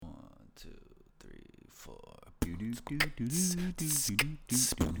Hey,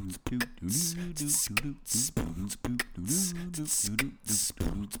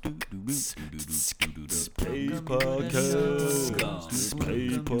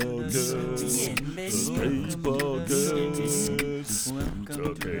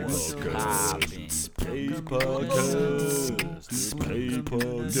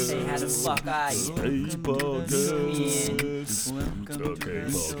 how the fuck are you?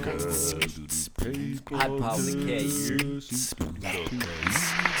 I'd probably care you.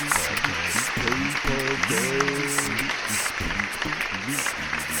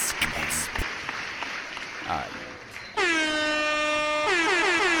 Alright, this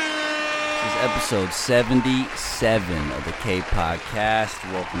is episode 77 of the K Podcast.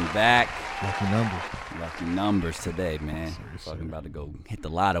 Welcome back. Lucky numbers today, man. Fucking about to go hit the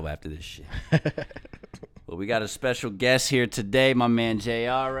lotto after this shit. Well, we got a special guest here today, my man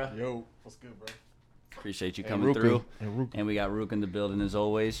JayArUh. Yo, what's good, bro? Appreciate you coming through. And we got Rook in the building as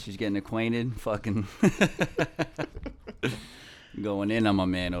always. She's getting acquainted. Fucking going in on my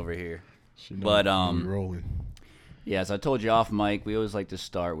man over here. But rolling. Yeah, as I told you off mic, we always like to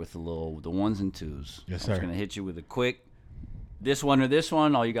start with the ones and twos. Yes, I'm sir. just gonna hit you with a quick this one or this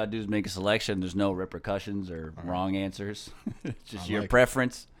one. All you gotta do is make a selection. There's no repercussions or wrong answers. It's just your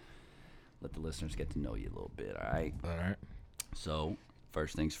preference. Let the listeners get to know you a little bit. All right. All right. So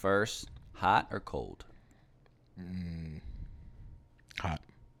first things first. Hot or cold? Hot.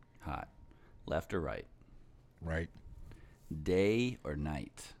 Hot. Left or right? Right. Day or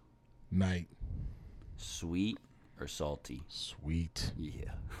night? Night. Sweet or salty? Sweet.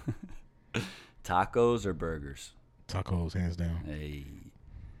 Yeah. Tacos or burgers? Tacos, hands down. Hey.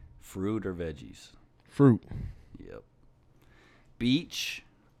 Fruit or veggies? Fruit. Yep. Beach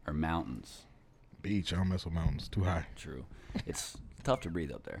or mountains? Beach. I don't mess with mountains. Too high. True. It's tough to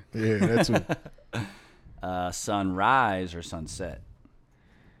breathe up there. Yeah, that's too. Sunrise or sunset?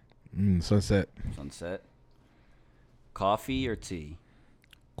 Sunset. Sunset. Coffee or tea?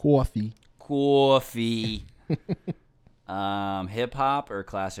 Coffee. Coffee. Hip hop or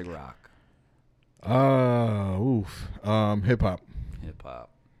classic rock? Hip hop. Hip hop.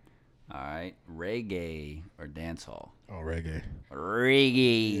 All right. Reggae or dance hall? Oh, reggae.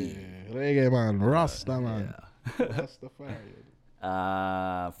 Reggae. Yeah, reggae man, Rasta man. Yeah. Rastafari.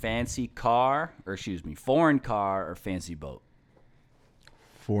 Fancy car, or excuse me, foreign car or fancy boat?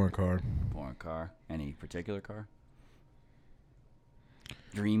 Foreign car. Foreign car. Any particular car?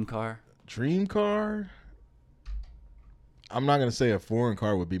 Dream car? Dream car. I'm not gonna say a foreign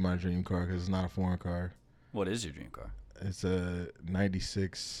car would be my dream car because it's not a foreign car. What is your dream car? It's a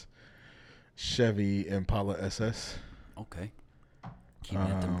 '96 Chevy Impala SS. Okay. Keeping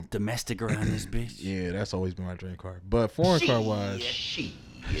it domestic around this bitch. Yeah, that's always been my dream car. But foreign car wise,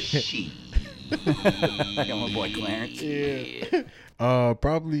 I got my boy Clarence. Yeah.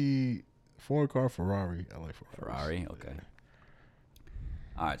 Probably foreign car Ferrari. I like Ferrari. Okay.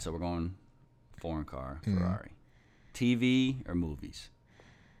 All right, so we're going foreign car Ferrari. TV or movies?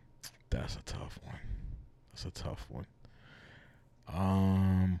 That's a tough one.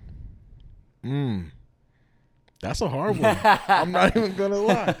 That's a hard one. I'm not even gonna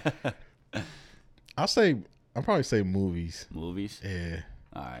lie. I'll probably say movies. Movies? Yeah.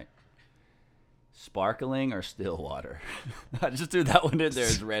 All right. Sparkling or still water? I just threw that one in there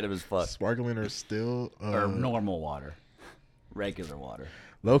as random as fuck. Sparkling or still? Or normal water. Regular water.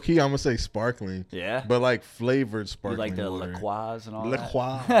 Low key, I'm gonna say sparkling. Yeah? But like flavored sparkling. You like the water. La Croix and all La that?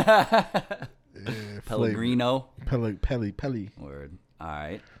 Croix. Yeah, Pellegrino? Pelly. Word. All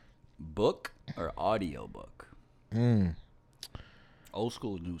right. Book or audio book? Old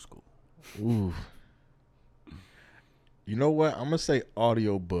school, new school? Ooh. You know what? I'm gonna say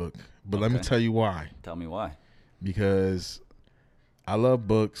audio book, but let me tell you why. Tell me why. Because I love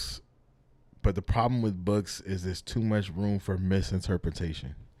books, but the problem with books is there's too much room for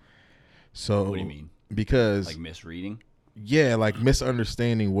misinterpretation. So What do you mean? Because like misreading? Yeah, like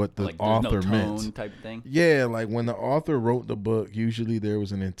misunderstanding what the author meant. Type of thing? Yeah, like when the author wrote the book, usually there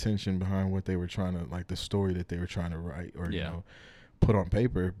was an intention behind what they were trying to, like the story that they were trying to write or, you know, put on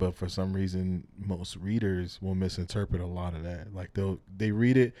paper. But for some reason, most readers will misinterpret a lot of that. Like they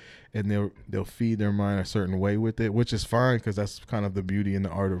read it and they'll feed their mind a certain way with it, which is fine because that's kind of the beauty and the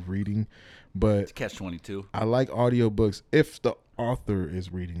art of reading. But it's catch-22. I like audiobooks if the author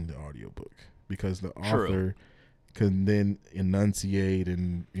is reading the audiobook because the author can then enunciate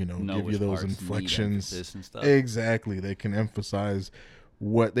and, you know give you those inflections. And stuff. Exactly. They can emphasize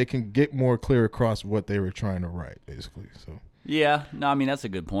what they can get more clear across what they were trying to write, basically. So Yeah, no, I mean that's a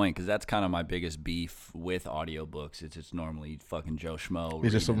good point because that's kind of my biggest beef with audiobooks. It's just normally fucking Joe Schmo.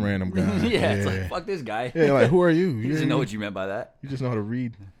 It's just some random guy. Yeah, it's like fuck this guy. Yeah, like who are you? He doesn't know what you meant by that. You just know how to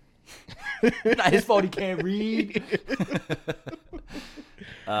read. Not his fault he can't read.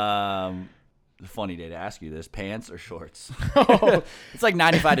 Funny day to ask you this: pants or shorts? It's like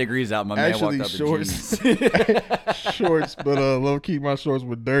 95 degrees out. My man Actually, walked up shorts. in jeans. Shorts, but low key, my shorts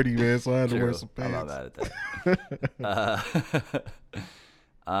were dirty, man. So I had to wear some pants. I'm not mad at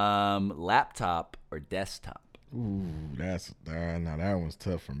that. Laptop or desktop? Ooh, that's now that one's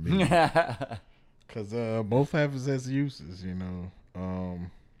tough for me. Cause both have its uses, you know.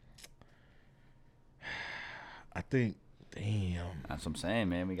 I think. Damn. That's what I'm saying,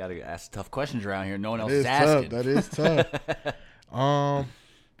 man. We got to ask tough questions around here. No one else is asking. That is tough.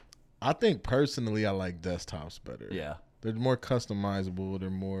 I think personally I like desktops better. Yeah. They're more customizable. They're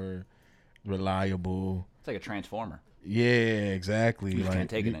more reliable. It's like a transformer. Yeah, exactly. You like can't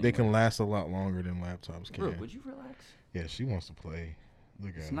take it they can last a lot longer than laptops can. Bro, would you relax? Yeah, she wants to play.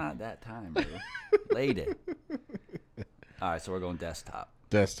 Look at It's her. not that time, bro. Lady. All right, so we're going desktop.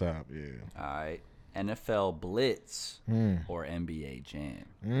 Desktop, yeah. All right. NFL Blitz or NBA Jam?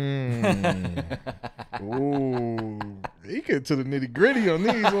 Ooh, he get to the nitty gritty on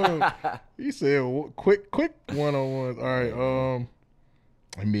these ones. He said quick one-on-ones. All right,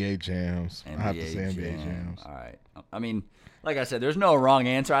 NBA Jams. I have to say NBA Jams. All right. I mean, like I said, there's no wrong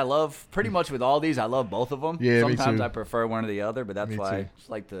answer. I love pretty much with all these. I love both of them. Yeah, sometimes me too. I prefer one or the other, but that's Me why too. I just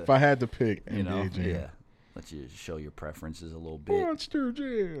like to. If I had to pick, you know, NBA Jam. yeah, let you show your preferences a little bit. Monster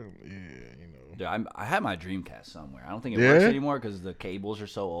Jam. Yeah, you know. Dude, I have my Dreamcast somewhere. I don't think it works anymore because the cables are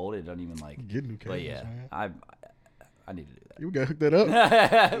so old. It doesn't even like. Get new cables, but yeah, man. I need to do that. You got to hook that up.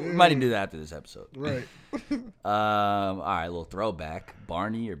 We might need to do that after this episode. Right. All right, a little throwback.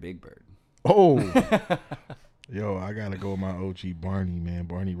 Barney or Big Bird? Oh. Yo, I got to go with my OG Barney, man.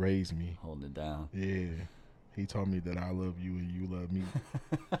 Barney raised me. Holding it down. Yeah. He told me that I love you and you love me.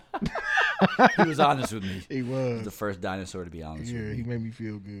 He was honest with me. He was. The first dinosaur to be honest with me. Yeah, he made me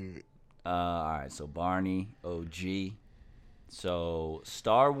feel good. All right, so Barney, OG. So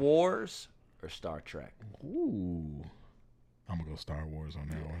Star Wars or Star Trek? Ooh. I'm going to go Star Wars on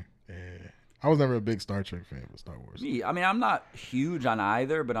that one. Yeah. I was never a big Star Trek fan, but Star Wars. Me, I mean, I'm not huge on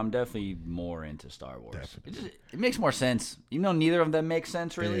either, but I'm definitely more into Star Wars. Definitely. It makes more sense. Even though neither of them make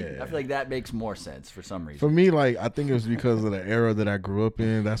sense, really. Yeah. I feel like that makes more sense for some reason. For me, like, I think it was because of the era that I grew up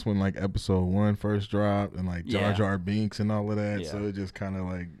in. That's when, like, Episode 1 first dropped and, like, Jar Jar Binks and all of that. Yeah. So it just kind of,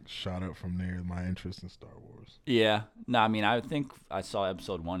 like, shot up from there, my interest in Star Wars. Yeah. No, I mean, I think I saw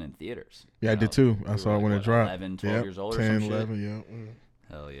Episode 1 in theaters. Yeah, I did too. I saw it when it dropped. 11, 12 years old or 10, some shit. 11, yeah.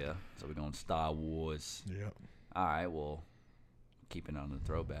 Hell yeah. So we're going Star Wars. Yep. All right, well, keeping on the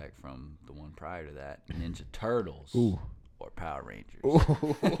throwback from the one prior to that, Ninja Turtles or Power Rangers. Ooh.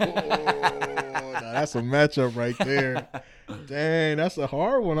 Now that's a matchup right there. Dang, that's a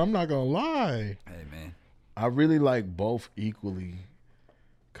hard one. I'm not going to lie. Hey, man. I really like both equally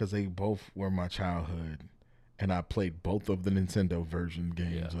because they both were my childhood. And I played both of the Nintendo version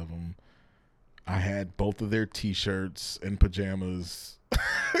games of them. I had both of their T-shirts and pajamas.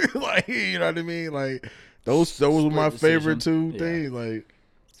 Like, you know what I mean? Like, those were my favorite two things. Like,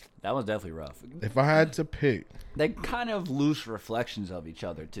 that was definitely rough. If I had to pick, they kind of loose reflections of each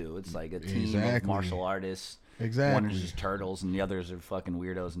other too. It's like a team of martial artists. Exactly. One is just turtles, and the others are fucking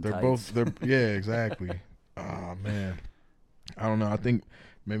weirdos and tights. They're exactly. Oh man, I don't know. I think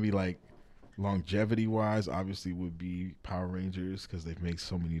maybe like longevity wise, obviously would be Power Rangers because they've made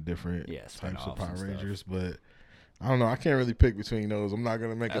so many different types of Power Rangers, but. I don't know. I can't really pick between those. I'm not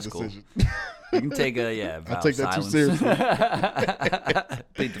gonna make a decision. Cool. You can take a I'll take that too seriously.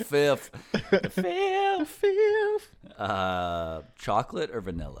 Plead the fifth. The fifth. Chocolate or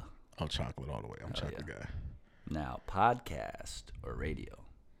vanilla? Oh, chocolate all the way. I'm a chocolate guy. Now, podcast or radio?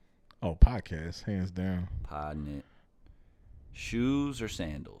 Oh, podcast, hands down. Podnet. Shoes or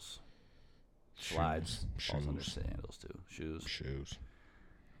sandals? Slides. Falls under sandals too. Shoes.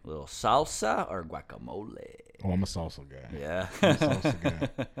 A little salsa or guacamole? Oh, I'm a salsa guy. Yeah. I'm a salsa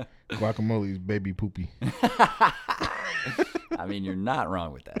guy. Guacamole is baby poopy. I mean, you're not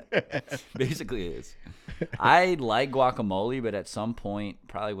wrong with that. Basically, it is. I like guacamole, but at some point,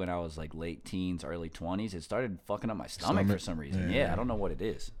 probably when I was like late teens, early 20s, it started fucking up my stomach for some reason. Yeah, I don't know what it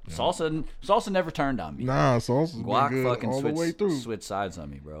is. Yeah. Salsa never turned on me. Nah, salsa's Guac been good fucking all the way through. Switch sides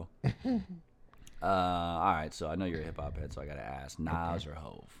on me, bro. All right, so I know you're a hip hop head, so I gotta ask: Nas or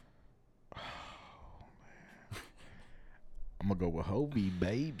Hove? Oh man, I'm gonna go with Hovey,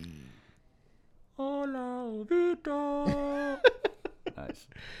 baby. Hola, Vito. Nice.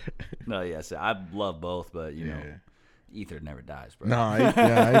 No, yes, I love both, but you know, Ether never dies, bro. No,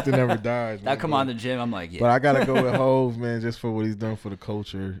 Ether never dies. I come on the gym, I'm like, yeah. But I gotta go with Hove, man, just for what he's done for the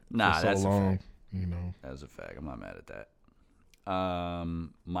culture for so long. A fact. You know, that's a fact. I'm not mad at that.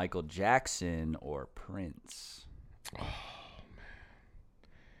 Michael Jackson or Prince? Oh man,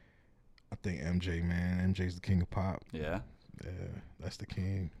 I think MJ, man. MJ's the king of pop. Yeah. Yeah, that's the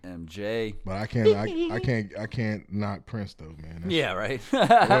king. MJ. But I can't knock Prince though, man. Yeah, right.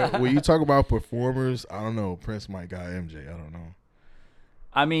 When you talk about performers, I don't know. Prince might got MJ. I don't know.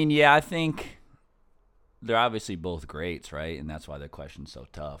 I mean, yeah, I think they're obviously both greats, right? And that's why the question's so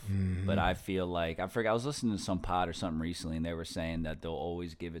tough. Mm-hmm. But I feel like I was listening to some pod or something recently, and they were saying that they'll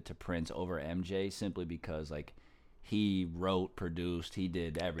always give it to Prince over MJ simply because like he wrote, produced, he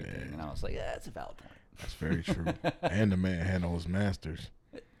did everything, and I was like, yeah, that's a valid point. That's very true. And the man had those masters.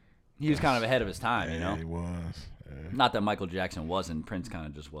 He was kind of ahead of his time, you know? He was. Yeah. Not that Michael Jackson wasn't. Prince kind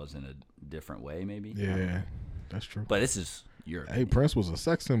of just was in a different way, maybe. Yeah, that's true. But this is your opinion. Hey, Prince was a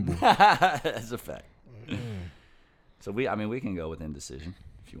sex symbol. That's a fact. So we can go with indecision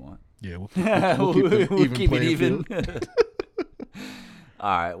if you want. Yeah, we'll keep it even. All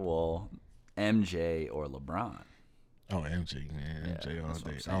right, well, MJ or LeBron? Oh, MJ, man. MJ all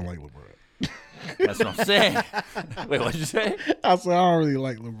day. I don't like LeBron. That's what I'm saying. Wait, what'd you say? I said I don't really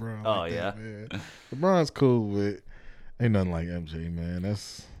like LeBron. Oh, like yeah? That, man. LeBron's cool, but ain't nothing like MJ, man.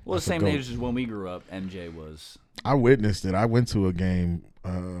 That's the same age as when we grew up. MJ was. I witnessed it. I went to a game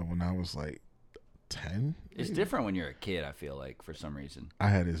when I was like 10. It's different when you're a kid, I feel like, for some reason. I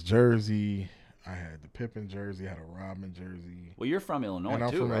had his jersey. I had the Pippen jersey. I had a Rodman jersey. Well, you're from Illinois, and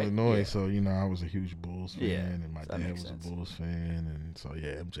I'm too, from right? Illinois, yeah. so, I was a huge Bulls fan, and my dad was sense. a Bulls fan, and so,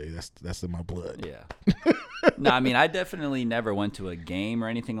 yeah, MJ, that's in my blood. Yeah. No, I mean, I definitely never went to a game or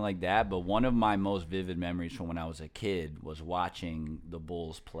anything like that, but one of my most vivid memories from when I was a kid was watching the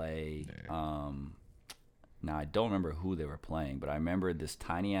Bulls play. Yeah. Now, I don't remember who they were playing, but I remember this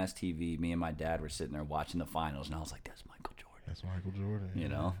tiny-ass TV. Me and my dad were sitting there watching the finals, and I was like, that's Michael Jordan. That's Michael Jordan. You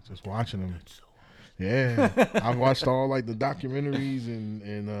know? Just watching him. Yeah, I watched all like the documentaries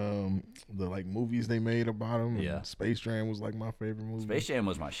and the like movies they made about him. Yeah, Space Jam was like my favorite movie. Space Jam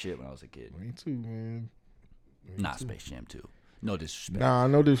was my shit when I was a kid. Me too, man. Space Jam 2. No disrespect. Nah,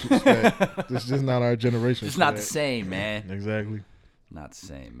 no disrespect. This is just not our generation. It's not the same, man. Exactly. Not the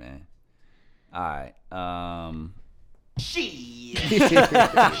same, man. All right.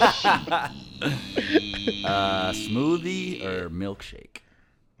 Smoothie or milkshake?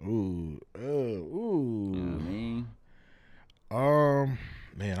 Ooh. You know what I mean?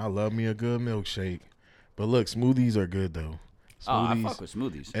 Man, I love me a good milkshake. But look, smoothies are good though. I fuck with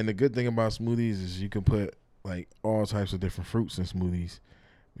smoothies. And the good thing about smoothies is you can put like all types of different fruits in smoothies.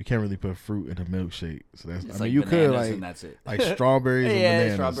 We can't really put fruit in a milkshake, so that's. It's I mean, like you could like and that's it. like strawberries and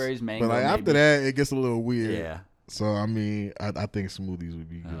bananas. Strawberries, mango. But like after that, it gets a little weird. Yeah. So I mean, I think smoothies would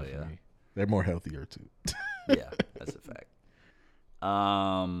be good for me. They're more healthier too. Yeah, that's a fact.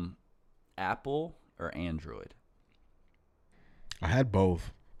 Apple or Android? I had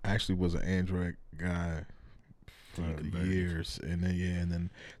both. I actually was an Android guy for years, and then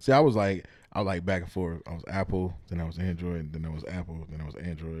see, I was like back and forth. I was Apple, then I was Android, then I was Apple, then I was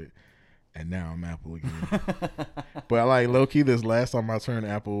Android, and now I'm Apple again. But I like low key. This last time I turned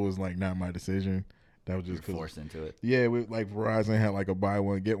Apple was like not my decision. That was just forced into it. Yeah, like Verizon had like a buy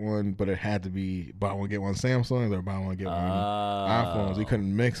one get one, but it had to be buy one get one Samsungs or buy one get one iPhones. You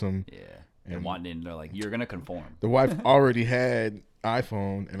couldn't mix them. Yeah, and they're like, you're gonna conform. The wife already had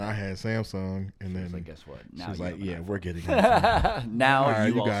iPhone and I had Samsung, and then like, guess what? Now she's like, yeah, iPhone. We're getting iPhone. Now right,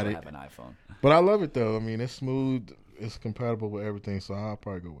 you also got it. have an iPhone. But I love it though. I mean, it's smooth. It's compatible with everything, so I'll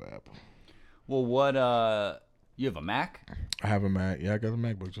probably go with Apple. Well, what? You have a Mac? I have a Mac. Yeah, I got a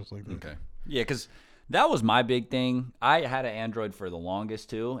MacBook just like that. Okay. Yeah, because that was my big thing. I had an Android for the longest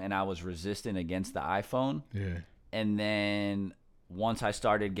too, and I was resistant against the iPhone. Yeah. And then once I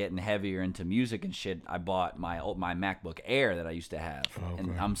started getting heavier into music and shit, I bought my MacBook Air that I used to have. Okay.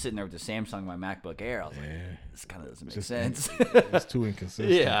 And I'm sitting there with the Samsung, my MacBook Air. I was like, this kind of doesn't make sense. It's too inconsistent.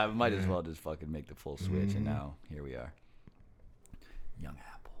 Yeah, I might as well just fucking make the full switch. And now here we are. Young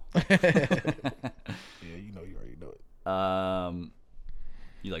Apple. Yeah, you already know it.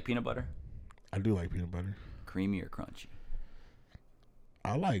 You like peanut butter? I do like peanut butter. Creamy or crunchy?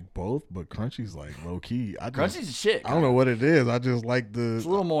 I like both, but crunchy's like low key. Crunchy's shit. I don't know what it is. I just like the. It's a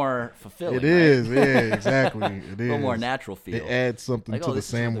little more fulfilling. It is, right? Yeah, exactly. It is a little more natural feel. It adds something like, to the this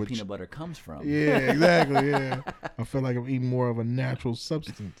sandwich. Is where the peanut butter comes from. Yeah, exactly. Yeah, I feel like I'm eating more of a natural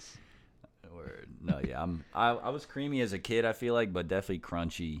substance. Word. No, yeah, I was creamy as a kid. I feel like, but definitely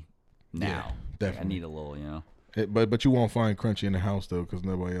crunchy now. Yeah, definitely. Like, I need a little, you know. But you won't find crunchy in the house though, because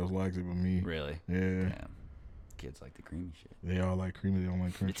nobody else likes it but me. Really? Yeah. kids like the creamy shit. They all like creamy. They don't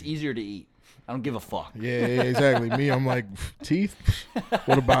like crunchy. It's easier to eat. I don't give a fuck. Yeah, exactly. Me, I'm like, teeth?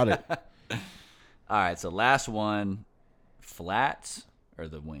 What about it? All right, so last one, flats or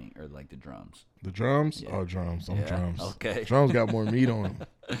the wing or like the drums? The drums? Yeah. Oh, drums. Drums. Okay. Drums got more meat on them.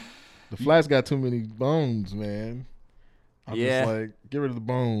 The flats got too many bones, man. I'm just like, get rid of the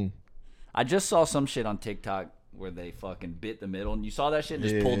bone. I just saw some shit on TikTok where they fucking bit the middle, and you saw that shit and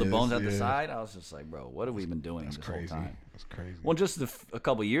just pulled the bones out the side. I was just like, bro, what have we been doing this whole time? That's crazy. Well, just a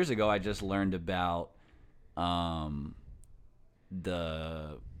couple years ago, I just learned about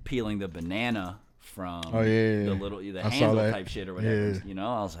the peeling the banana from the handle type shit or whatever. You know,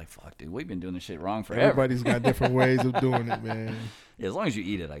 I was like, fuck, dude, we've been doing this shit wrong forever. Everybody's got different ways of doing it, man. Yeah, as long as you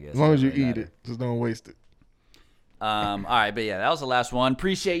eat it, I guess. As long as you eat it, just don't waste it. All right, but yeah, that was the last one.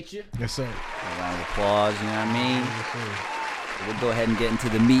 Appreciate you. Yes, sir. A round of applause, you know what I mean? Yes, sir. We'll go ahead and get into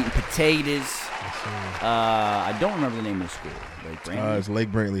the meat and potatoes. Yes, sir. I don't remember the name of the school. Lake Brantley? It's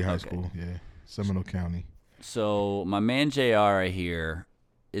Lake Brantley High School, yeah. Seminole County. So my man JayArUh here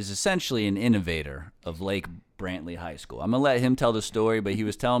is essentially an innovator of Lake Brantley High School. I'm going to let him tell the story, but he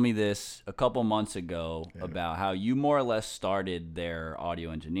was telling me this a couple months ago about how you more or less started their audio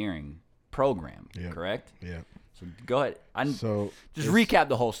engineering program, correct? Yeah. So go ahead. Just recap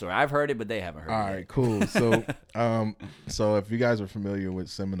the whole story. I've heard it, but they haven't heard it. All right, cool. So if you guys are familiar with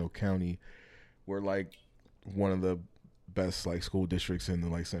Seminole County, we're like one of the best like school districts in the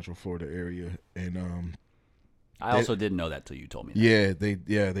like Central Florida area, and I also didn't know that till you told me that. They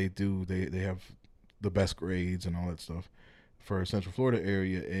do. They have the best grades and all that stuff for Central Florida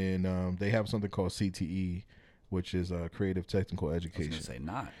area, and they have something called CTE, which is Creative Technical Education. I was gonna say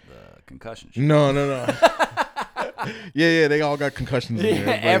not the concussion shit. No. yeah, they all got concussions. In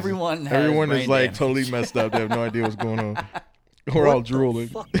there. Everyone is like totally messed up. They have no idea what's going on. We're all drooling.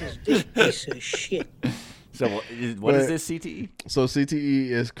 What the fuck is this piece of shit? So what is this CTE? So CTE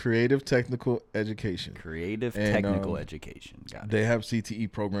is Creative Technical Education. Creative Technical Education. Got it. They have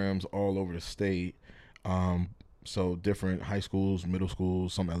CTE programs all over the state. So different high schools, middle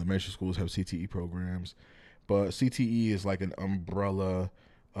schools, some elementary schools have CTE programs. But CTE is like an umbrella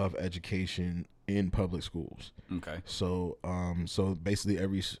of education in public schools. Okay. So basically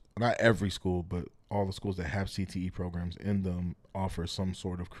not every school, but all the schools that have CTE programs in them offer some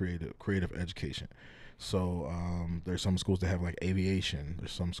sort of creative education. So there's some schools that have like aviation.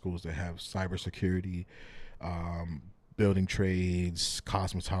 There's some schools that have cybersecurity, building trades,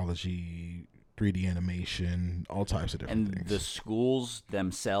 cosmetology, 3D animation, all types of different things. And the schools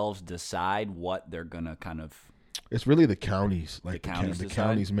themselves decide what they're gonna kind of. It's really the counties. Like the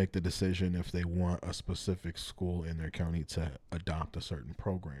counties make the decision if they want a specific school in their county to adopt a certain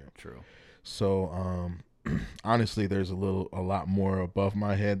program. True. So honestly, there's a lot more above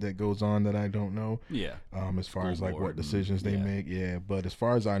my head that goes on that I don't know. Yeah. As far as like what decisions they make. Yeah. But as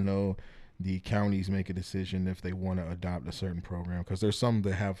far as I know, the counties make a decision if they want to adopt a certain program, because there's some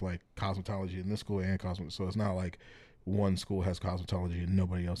that have like cosmetology in this school and cosmetology. So it's not like one school has cosmetology and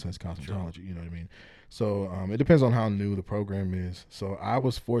nobody else has cosmetology. Sure. You know what I mean? So it depends on how new the program is. So I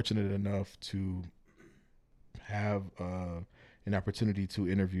was fortunate enough to have an opportunity to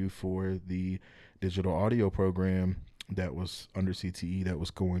interview for the digital audio program that was under CTE that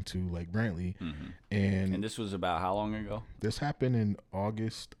was going to Lake Brantley. Mm-hmm. And this was about how long ago? This happened in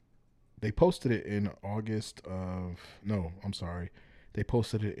August. They posted it in They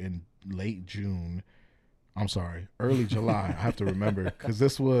posted it in late June. I'm sorry, early July. I have to remember because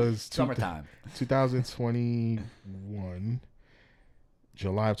this was summertime, 2021,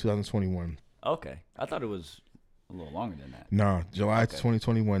 July of 2021. Okay, I thought it was a little longer than that. No, July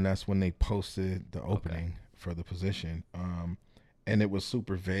 2021. That's when they posted the opening for the position. And it was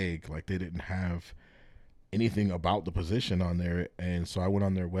super vague. Like they didn't have anything about the position on there. And so I went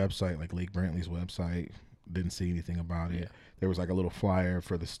on their website, like Lake Brantley's website. Didn't see anything about it. Yeah. There was like a little flyer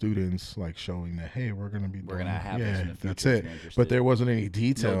for the students, like showing that, hey, we're gonna have this in the future. That's it. But there wasn't any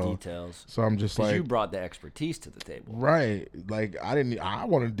detail. No details. So I'm just like, you brought the expertise to the table, right? Like I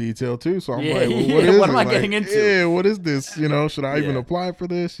wanted detail too. So I'm like, well, what am I getting into? Yeah, what is this? You know, should I even apply for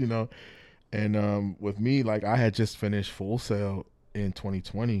this? You know, and with me, like I had just finished Full Sail in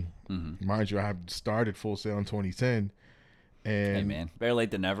 2020. Mm-hmm. Mind you, I had started Full Sail in 2010. And hey man, better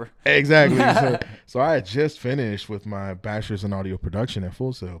late than never. Exactly. so I had just finished with my bachelor's in audio production at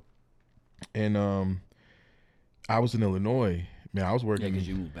Full Sail, and I was in Illinois. Man, I was working. Yeah, because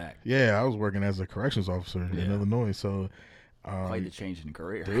you moved back. Yeah, I was working as a corrections officer in Illinois. So quite the change in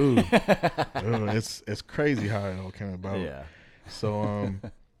career, dude. It's crazy how it all came about. Yeah. So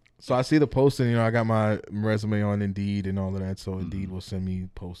So I see the posting, you know, I got my resume on Indeed and all of that. So Indeed will send me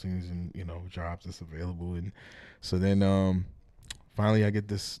postings and, you know, jobs that's available. And so then finally I get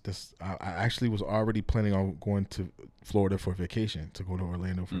this I actually was already planning on going to Florida for vacation, to go to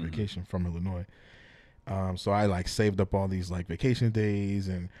Orlando for vacation from Illinois. So I like saved up all these like vacation days,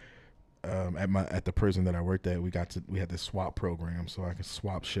 and at the prison that I worked at, we had this swap program, so I could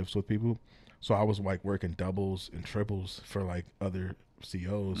swap shifts with people. So I was like working doubles and triples for like other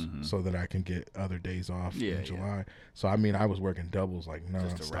COs so that I can get other days off in July. So I mean, I was working doubles like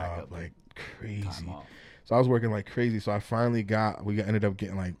nonstop, like crazy. So I was working like crazy. So I finally ended up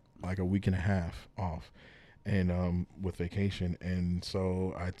getting like a week and a half off, and with vacation. And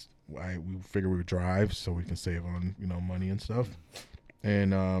so we figured we would drive so we can save on, you know, money and stuff.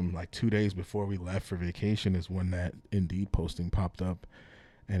 And like 2 days before we left for vacation is when that Indeed posting popped up,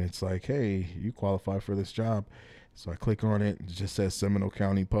 and it's like, hey, you qualify for this job. So I click on it. It just says Seminole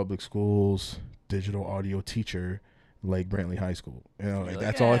County Public Schools digital audio teacher, Lake Brantley High School. You know, like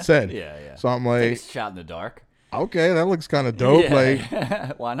that's all it said. Yeah. So I'm like, shot in the dark. Okay, that looks kind of dope. Yeah.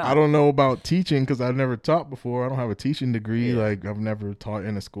 Like, why not? I don't know about teaching because I've never taught before. I don't have a teaching degree. Like, I've never taught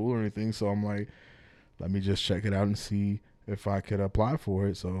in a school or anything. So I'm like, let me just check it out and see if I could apply for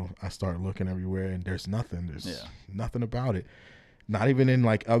it. So I start looking everywhere, and there's nothing. There's nothing about it. Not even in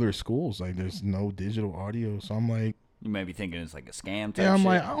like other schools. Like, there's no digital audio. So I'm like, you may be thinking it's like a scam type yeah, I'm shit.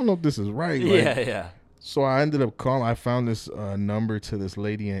 like, I don't know if this is right. Like, yeah. So I ended up calling. I found this number to this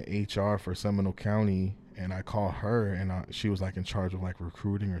lady in HR for Seminole County, and I call her, and she was like in charge of like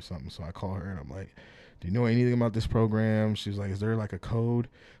recruiting or something. So I call her, and I'm like, do you know anything about this program? She's like, is there like a code?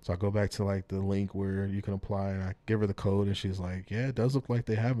 So I go back to like the link where you can apply, and I give her the code, and she's like, yeah, it does look like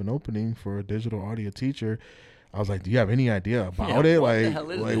they have an opening for a digital audio teacher. I was like, do you have any idea about it? What like, the hell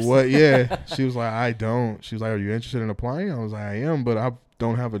is like this? what? Yeah. She was like, I don't. She was like, are you interested in applying? I was like, I am, but I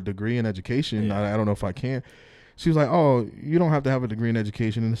don't have a degree in education. I don't know if I can. She was like, oh, you don't have to have a degree in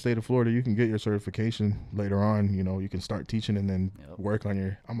education in the state of Florida. You can get your certification later on. You know, you can start teaching and then work on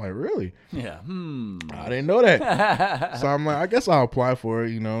your. I'm like, really? Yeah. I didn't know that. So I'm like, I guess I'll apply for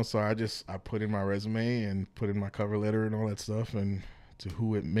it, you know. So I put in my resume and put in my cover letter and all that stuff, and to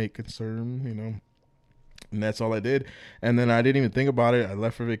who it may concern, you know. And that's all I did. And then I didn't even think about it. I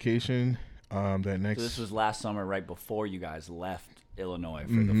left for vacation. So this was last summer, right before you guys left Illinois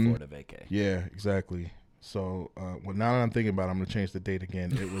for the Florida vacay. Yeah, exactly. So now that I'm thinking about it, I'm going to change the date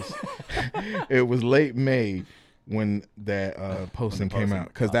again. It was late May when that posting came out,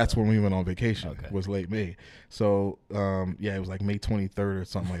 because that's when we went on vacation. Was late May. So it was like May 23rd or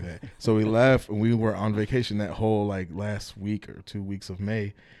something like that. So we left, and we were on vacation that whole like last week or 2 weeks of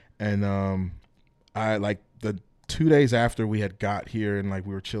May. And I like the 2 days after we had got here, and like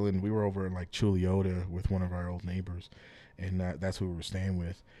we were chilling, we were over in like Chuliota with one of our old neighbors, and that's who we were staying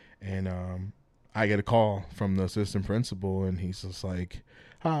with. And I get a call from the assistant principal, and he's just like,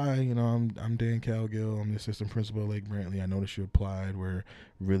 hi, you know, I'm Dan Calgill. I'm the assistant principal at Lake Brantley. I noticed you applied. We're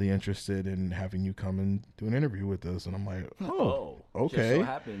really interested in having you come and do an interview with us. And I'm like, oh, okay. Just so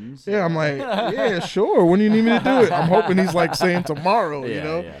happens. Yeah, I'm like, yeah, sure. When do you need me to do it? I'm hoping he's like saying tomorrow, you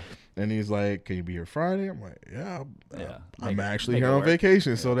know? Yeah. And he's like, can you be here Friday? I'm like, yeah. I'm actually here on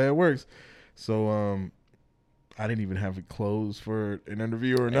vacation, so that works. So I didn't even have it closed for an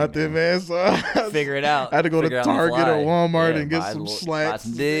interview or nothing, man. So figure it out. I had to go to Target or Walmart and get some slacks.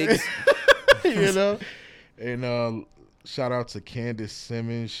 Some digs. You know? And shout out to Candace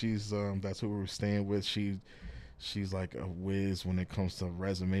Simmons. She's that's who we were staying with. She's like a whiz when it comes to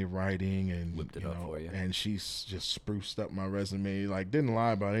resume writing, and whipped it up for you. And she's just spruced up my resume. Like, didn't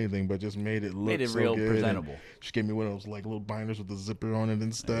lie about anything, but just made it look so real good. presentable. And she gave me one of those like little binders with the zipper on it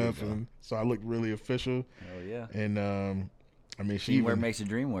and stuff, and so I looked really official. Oh yeah. And I mean, teamwork makes the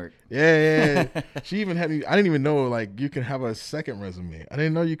dream work. Yeah. She even had me. I didn't even know like you can have a second resume. I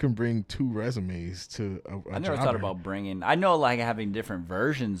didn't know you can bring two resumes to a I never thought about bringing. I know like having different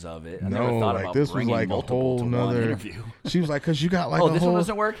versions of it. I never thought like about this was like a whole nother interview. She was like, because you got like this one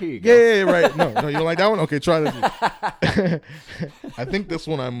doesn't work. Here you go. Yeah, right. No, you don't like that one? Okay, try this one. I think this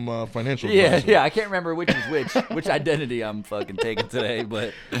one I'm financial. Yeah. I can't remember which is which identity I'm fucking taking today,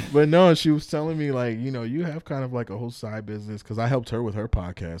 but no, she was telling me like, you know, you have kind of like a whole side business, because I helped her with her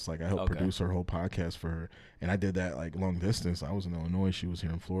podcast. Like I helped produce her whole podcast for her, and I did that like long distance. I was in Illinois, she was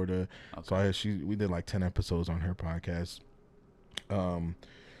here in Florida, so we did like 10 episodes on her podcast.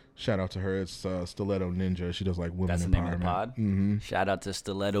 Shout out to her. It's Stiletto Ninja. She does like women That's empowerment. The name of the pod. Mm-hmm. Shout out to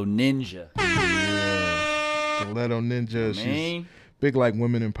Stiletto Ninja. Yeah. Stiletto Ninja. She's big like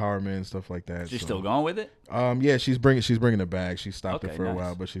women empowerment and stuff like that. She's still going with it? Yeah, she's bringing it back. She stopped it for a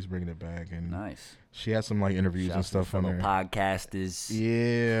while, but she's bringing it back. And nice. She had some like interviews and stuff on there. Podcasters.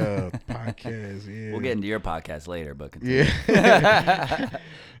 Yeah, podcast. Yeah, we'll get into your podcast later, but continue. Yeah.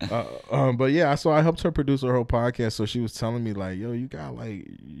 But yeah, so I helped her produce her whole podcast. So she was telling me like, yo, you got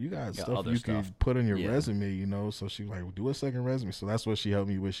stuff you can put on your resume, you know. So she was like, well, do a second resume. So that's what she helped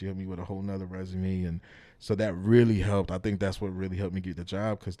me with. She helped me with a whole nother resume, and so that really helped. I think that's what really helped me get the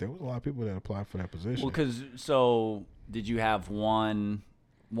job, because there was a lot of people that applied for that position. Well, did you have one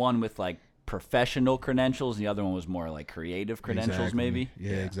with like professional credentials, and the other one was more like creative credentials, maybe?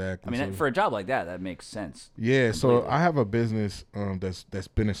 Yeah, exactly. I mean, for a job like that makes sense. Yeah, completely. So I have a business that's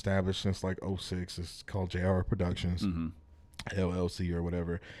been established since like 2006. It's called JayArUh Productions, LLC or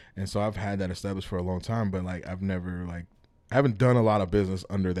whatever. And so I've had that established for a long time, but like I haven't done a lot of business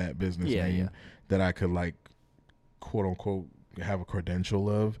under that business name that I could like, quote unquote, have a credential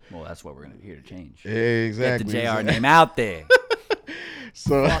of. Well, that's what we're here to change. Exactly. Get the JR name out there.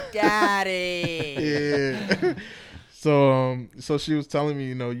 So fuck out it. Yeah. So she was telling me,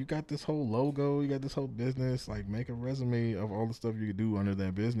 you know, you got this whole logo, you got this whole business, like make a resume of all the stuff you could do under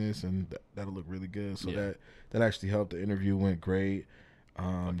that business, and that'll look really good. So that actually helped. The interview went great.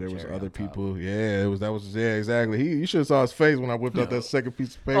 There was other people. Yeah, exactly. You should have saw his face when I whipped out that second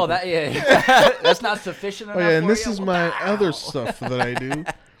piece of paper. Oh, that's not sufficient enough. Oh yeah, and this is my other stuff that I do.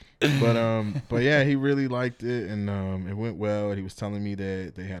 But yeah, he really liked it, and it went well. And he was telling me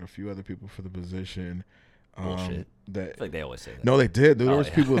that they had a few other people for the position. Bullshit. I feel like they always say that. No, they did. There was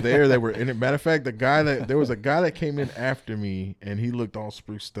people there that were in it. Matter of fact, there was a guy that came in after me, and he looked all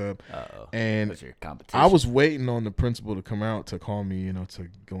spruced up. And your competition. I was waiting on the principal to come out to call me, you know, to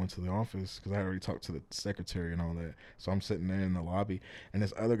go into the office, because I already talked to the secretary and all that. So I'm sitting there in the lobby, and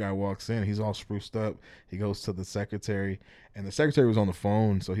this other guy walks in. He's all spruced up. He goes to the secretary, and the secretary was on the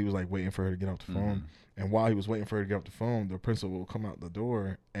phone, so he was like waiting for her to get off the phone. And while he was waiting for her to get off the phone, the principal will come out the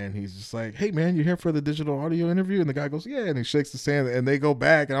door, and he's just like, "Hey, man, you here for the digital audio interview?" And the guy goes, "Yeah," and he shakes his hand, and they go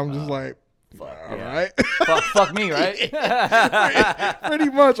back, and I'm just like, all right. Fuck me, right? Pretty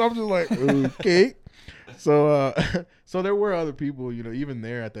much. I'm just like, okay. So there were other people, you know, even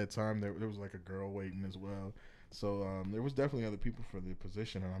there at that time, there was like a girl waiting as well. So there was definitely other people for the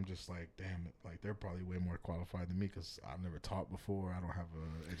position, and I'm just like, damn it, like they're probably way more qualified than me, because I've never taught before. I don't have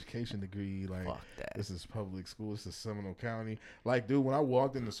an education degree. Like, this is public school. This is Seminole County. Like, dude, when I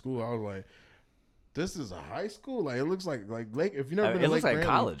walked into school, I was like, this is a high school. Like, it looks like Lake. If you've never been to Lake Brantley, it looks like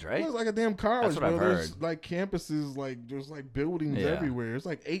college, right? It looks like a damn college. That's what I've heard. There's like campuses, like there's like buildings everywhere. It's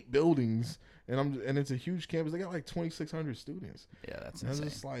like 8 buildings, and it's a huge campus. They got like 2,600 students. Yeah, that's insane.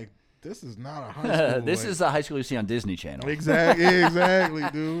 And it's like, this is not a high school. This is a high school you see on Disney Channel. Exactly,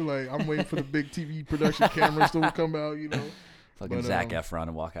 dude. Like, I'm waiting for the big TV production cameras to come out, you know. Fucking Zac Efron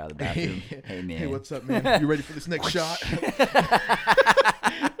and walk out of the bathroom. Hey, man. Hey, what's up, man? You ready for this next shot?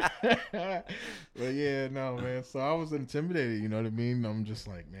 But yeah, no, man. So I was intimidated, you know what I mean? I'm just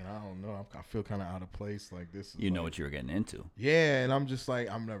like, man, I don't know. I feel kind of out of place. Like, this is know what you were getting into. Yeah, and I'm just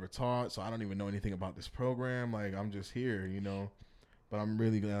like, I'm never taught, so I don't even know anything about this program. Like, I'm just here, you know. But I'm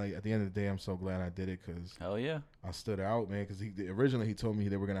really glad. Like, at the end of the day, I'm so glad I did it, because hell yeah, I stood out, man. Because originally he told me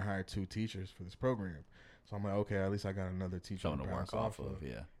they were gonna hire 2 teachers for this program, so I'm like, okay, at least I got another teacher to work off of.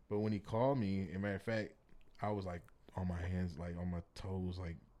 Yeah. But when he called me, as a matter of fact, I was like on my hands, like on my toes,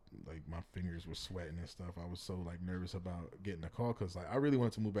 like my fingers were sweating and stuff. I was so like nervous about getting a call, because like I really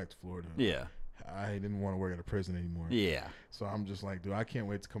wanted to move back to Florida. Yeah. I didn't want to work at a prison anymore. Yeah. So I'm just like, dude, I can't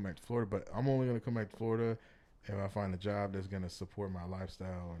wait to come back to Florida. But I'm only gonna come back to Florida if I find a job that's gonna support my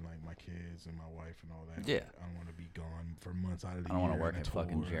lifestyle and like my kids and my wife and all that. Yeah. Like, I don't want to be gone for months out of the year. I don't want to work at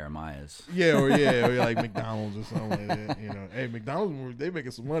fucking Jeremiah's. Yeah, or like McDonald's or something like that. You know, hey, McDonald's, they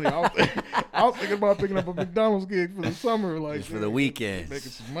making some money. I was thinking about picking up a McDonald's gig for the summer, like just for the weekends, making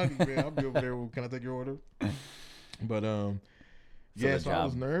some money, man. I'll be over there. Can I take your order? But so I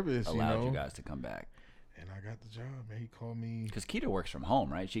was nervous. Allowed you guys to come back. And I got the job, man. He called me. Because Keita works from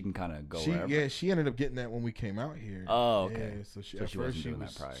home, right? She can kind of go wherever. Yeah, she ended up getting that when we came out here. Oh, okay. Yeah, so she was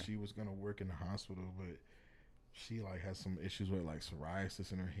going to work in the hospital, but she like has some issues with like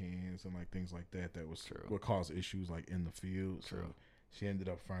psoriasis in her hands and like things like that. That was True. What caused issues like in the field. True. So she ended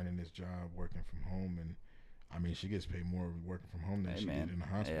up finding this job working from home, and I mean, she gets paid more working from home than she did in the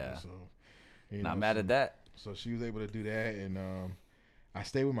hospital. Yeah. So not mad at that. So she was able to do that, and I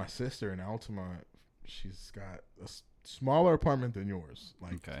stayed with my sister in Altamont. She's got a smaller apartment than yours,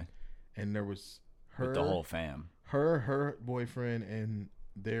 like, okay. And there was her, with the whole fam, her boyfriend and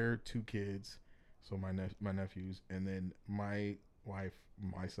their 2 kids, so my nephews, and then my wife,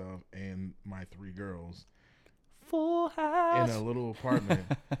 myself, and my 3 girls. Full house in a little apartment.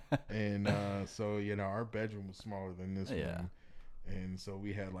 And so, you know, our bedroom was smaller than this one. And so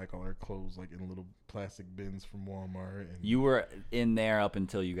we had like all our clothes like in little plastic bins from Walmart. And you were in there up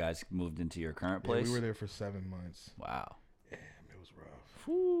until you guys moved into your current place? We were there for 7 months. Wow. Yeah, it was rough.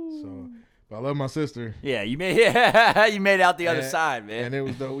 So, but I love my sister. Yeah, you made it out the other side, man. And it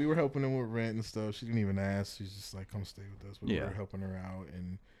was though we were helping them with rent and stuff. She didn't even ask. She's just like, come stay with us. But we were helping her out,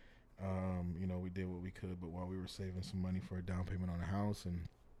 and we did what we could. But while we were saving some money for a down payment on a house, and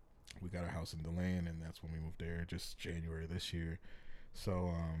we got our house in DeLand, and that's when we moved there, just January this year.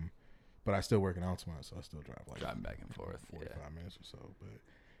 So, but I still work in Altamont, so I still driving back and forth, 45 minutes or so. But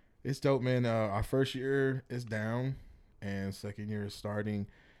it's dope, man. Our first year is down, and second year is starting.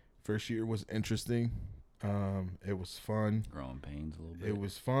 First year was interesting. It was fun. Growing pains a little bit. It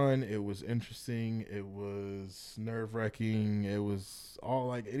was fun. It was interesting. It was nerve-wracking. It was all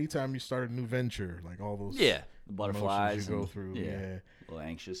like anytime you start a new venture, like all those the butterflies you go through. Yeah, a little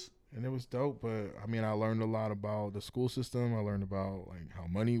anxious. And it was dope, but I mean, I learned a lot about the school system. I learned about like how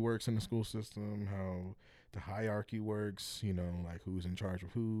money works in the school system, how the hierarchy works. Like who's in charge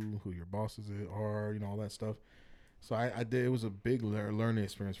of who your bosses are. All that stuff. So I did. It was a big learning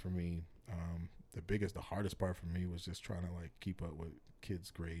experience for me. The hardest part for me was just trying to like keep up with kids'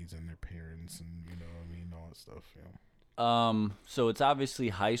 grades and their parents, and all that stuff. So it's obviously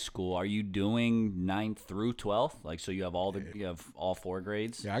high school. Are you doing 9th through 12th? Like, so you have you have all 4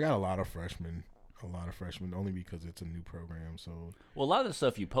 grades? Yeah, I got a lot of freshmen, only because it's a new program. So, well, a lot of the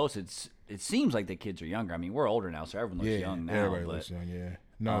stuff you post, it seems like the kids are younger. I mean, we're older now, so everyone looks young now. Everybody looks young. Yeah.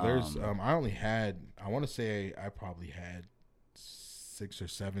 No, there's. I want to say I probably had 6 or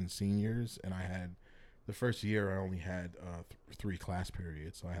 7 seniors, and I had. The first year, I only had 3 class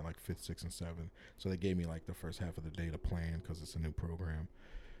periods, so I had like 5th, 6th, and 7th. So they gave me like the first half of the day to plan because it's a new program.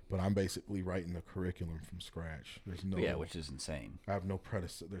 But I'm basically writing the curriculum from scratch. There's no, which is insane. I have no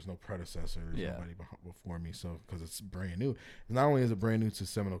predecessor. There's no predecessor. There's nobody before me. So because it's brand new, and not only is it brand new to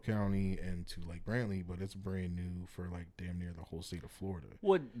Seminole County and to like Brantley, but it's brand new for like damn near the whole state of Florida.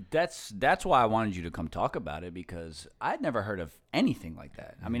 Well, that's why I wanted you to come talk about it, because I'd never heard of anything like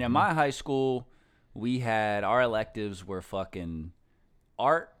that. I mean, at my high school, we had our electives were fucking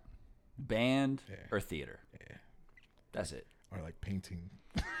art, band, or theater. Yeah, that's it. Or like painting.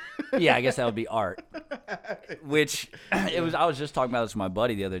 Yeah, I guess that would be art. Which I was just talking about this with my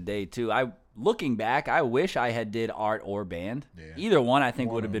buddy the other day too. Looking back, I wish I had did art or band. Yeah. Either one I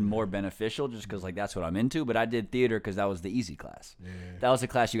think would have been more beneficial, just because like that's what I'm into. But I did theater because that was the easy class. Yeah. That was the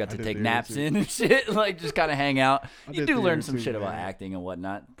class you got to take naps in and shit, like just kind of hang out. You do learn some shit about acting and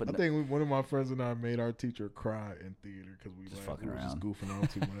whatnot. But I think one of my friends and I made our teacher cry in theater because we were just goofing on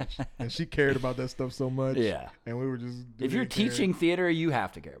too much, and she cared about that stuff so much. Yeah, and we were just. If you're teaching theater, you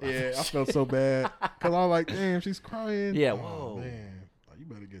have to care about. Yeah, I felt so bad because I was like, damn, she's crying. Yeah, whoa, man, you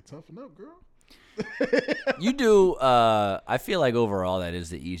better get toughened up, girl. You do. I feel like overall that is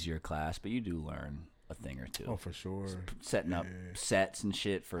the easier class, but you do learn a thing or two. Oh, for sure. Setting up sets and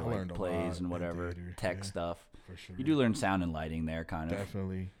shit for like plays and whatever tech stuff. For sure. You do learn sound and lighting there, kind of.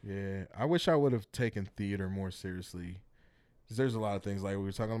 Definitely, yeah. I wish I would have taken theater more seriously. Because there's a lot of things like we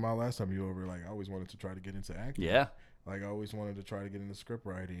were talking about last time you were over. Like I always wanted to try to get into acting. Yeah. Like I always wanted to try to get into script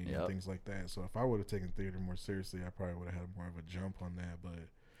writing and things like that. So if I would have taken theater more seriously, I probably would have had more of a jump on that.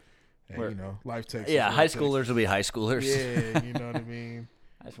 But hey, life takes. Yeah, high schoolers will be high schoolers. Yeah, you know what I mean.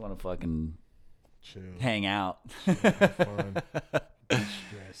 I just want to fucking chill, hang out, have fun,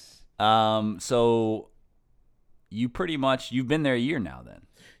 stress. So you've been there a year now, then.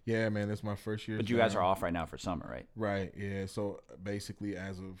 Yeah, man, that's my first year. But you guys are off right now for summer, right? Right. Yeah. So basically,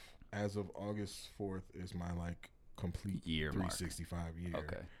 as of August 4th is my like complete year 365 year.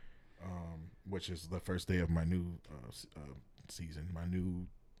 Okay. Which is the first day of my new season, my new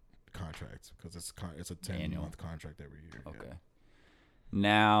contract, because it's a 10-month contract every year. Okay. Yeah.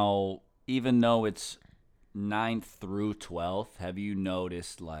 Now, even though it's 9th through 12th, have you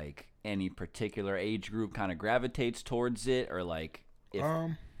noticed like any particular age group kind of gravitates towards it, or like?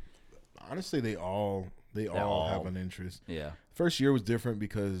 Honestly, they all have an interest. Yeah. First year was different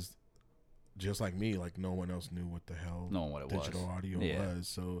because just like me, like no one else knew what the hell digital audio was.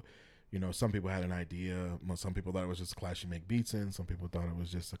 So, some people had an idea. Some people thought it was just a class you make beats in. Some people thought it was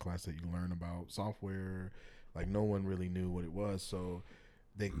just a class that you learn about software. Like no one really knew what it was. So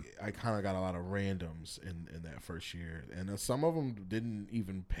I kind of got a lot of randoms in that first year, and some of them didn't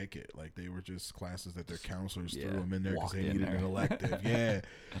even pick it. Like they were just classes that their counselors threw them in there because they needed an elective. Yeah,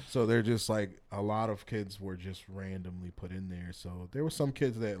 so they're just like a lot of kids were just randomly put in there. So there were some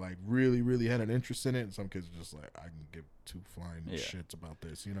kids that like really, really had an interest in it, and some kids were just like, I can give two flying shits about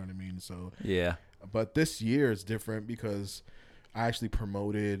this. You know what I mean? So yeah. But this year is different because I actually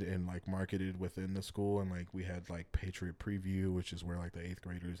promoted and like marketed within the school, and like we had like Patriot Preview, which is where like the 8th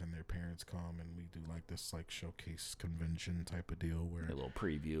graders and their parents come, and we do like this like showcase convention type of deal where a little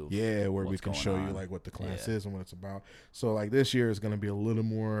preview. Yeah, where we can show you like what the class is and what it's about. So like this year is going to be a little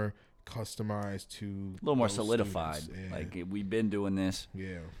more customized to a little more solidified. Yeah. Like we've been doing this.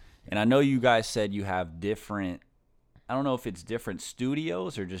 Yeah. And I know you guys said you have different, I don't know if it's different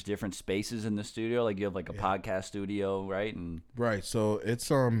studios or just different spaces in the studio. Like you have like a podcast studio, right? And right. So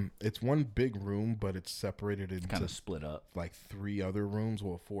it's one big room, but it's separated into kind of split up. Like 3 other rooms,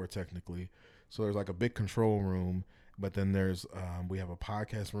 well 4 technically. So there's like a big control room, but then there's we have a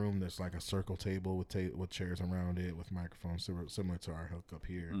podcast room. There's like a circle table with chairs around it with microphones similar to our hookup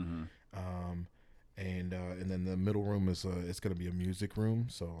here. Mm-hmm. And then the middle room is it's going to be a music room,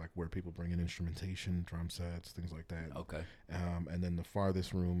 so like where people bring in instrumentation, drum sets, things like that. Okay. And then the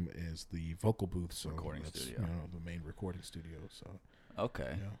farthest room is the vocal booth, so recording studio. The main recording studio. So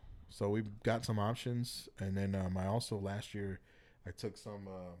okay. Yeah. So we've got some options, and then I also last year I took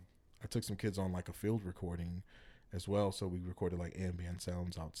some kids on like a field recording as well. So we recorded like ambient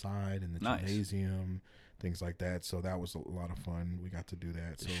sounds outside in the gymnasium, things like that. So that was a lot of fun. We got to do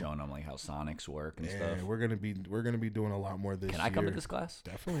that. Just showing them like how sonics work and stuff. Yeah, we're gonna be doing a lot more this year. Can I come to this class?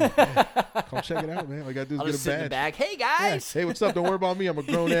 Definitely. Yeah. Come check it out, man. All I gotta do is I'll get just a badge. sit in the back. Hey guys. Yeah. Hey, what's up? Don't worry about me. I'm a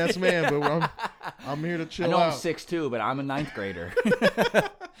grown ass man, but I'm here to chill out. I know I'm 6'2", but I'm a 9th grader.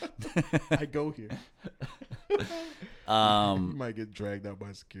 I go here. You might get dragged out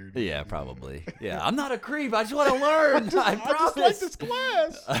by security. Yeah, probably. Yeah, I'm not a creep. I just want to learn. I promise. I just like this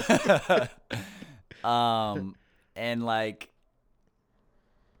class. And like,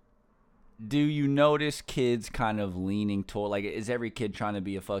 do you notice kids kind of leaning toward, like, is every kid trying to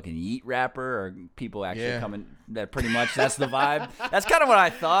be a fucking yeet rapper, or people actually coming that pretty much that's the vibe? That's kind of what I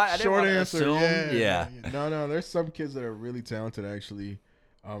thought. I Short didn't answer. assume. Yeah. No. There's some kids that are really talented actually.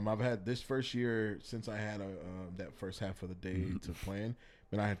 I've had this first year since I had that first half of the day to plan.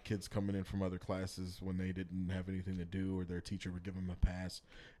 But I had kids coming in from other classes when they didn't have anything to do, or their teacher would give them a pass,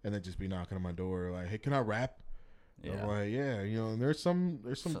 and they'd just be knocking on my door like, "Hey, can I rap?" Yeah. I'm like, yeah, and there's some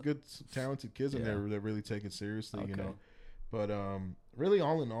good talented kids in there that really take it seriously, But really,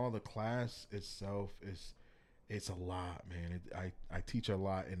 all in all, the class itself it's a lot, man. I teach a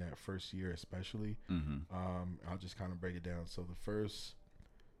lot in that first year, especially. I'll just kind of break it down. So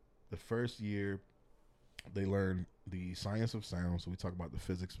the first year, they learn the science of sound. So we talk about the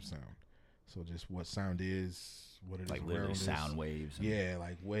physics of sound. So just what sound is, what it is, like literally sound waves. Yeah,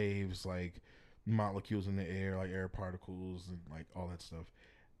 like waves, like molecules in the air, like air particles, and like all that stuff.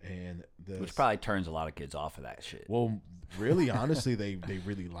 And which probably turns a lot of kids off of that shit. Well, really, honestly, they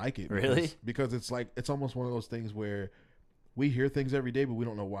really like it. Really? Because it's almost one of those things where we hear things every day, but we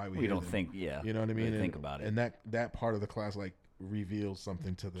don't know why we hear don't them. think. Yeah, you know what I mean. Really think about it, and that part of the class like reveals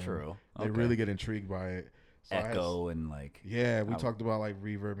something to them. True. They really get intrigued by it. So echo and like. Yeah, we talked about like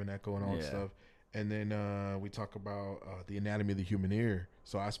reverb and echo and all that stuff. And then we talk about the anatomy of the human ear.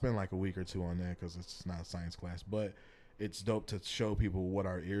 So I spent like a week or 2 on that because it's not a science class, but it's dope to show people what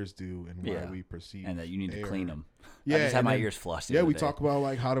our ears do and why we perceive and that you need to clean them. Yeah, I just had my ears flushed. Yeah, we talk about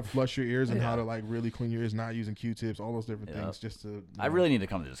like how to flush your ears and how to like really clean your ears, not using Q-tips, all those different things. Just to. I really need to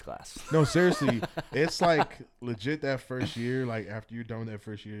come to this class. No, seriously, it's like legit that first year. Like after you're done with that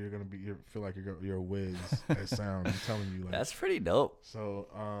first year, you feel like you're a whiz at sound. I'm telling you, like that's pretty dope. So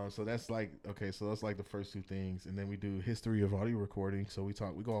that's like so that's like the first 2 things, and then we do history of audio recording. So we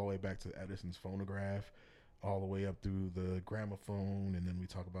go all the way back to Edison's phonograph, all the way up through the gramophone, and then we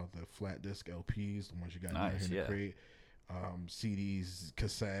talk about the flat disc LPs, the ones you got down here in the crate, CDs,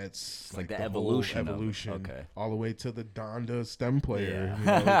 cassettes, like the evolution, okay, all the way to the Donda stem player.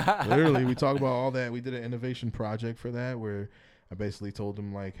 Yeah. Literally, we talk about all that. We did an innovation project for that where I basically told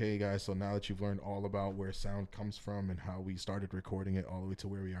them like, hey guys, so now that you've learned all about where sound comes from and how we started recording it all the way to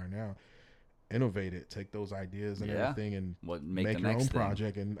where we are now, innovate it, take those ideas and everything, and make your own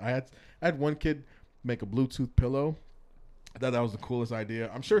project. And I had one kid make a Bluetooth pillow. I thought that was the coolest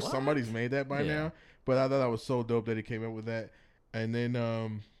idea. I'm sure somebody's made that by now, but I thought that was so dope that he came up with that. And then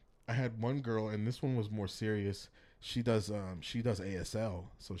I had one girl, and this one was more serious. She does ASL,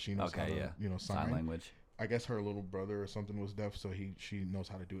 so she knows how to sign language. I guess her little brother or something was deaf, so she knows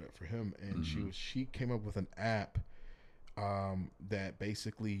how to do it for him. And she came up with an app that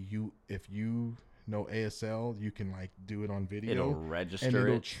basically if you know ASL, you can like do it on video. It'll register and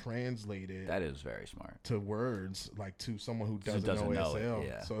it'll translate it. That is very smart. To words, like to someone who doesn't know ASL.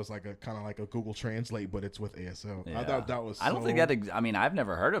 It, So it's like a kind of like a Google Translate, but it's with ASL. Yeah. I thought that was. I don't think that. I mean, I've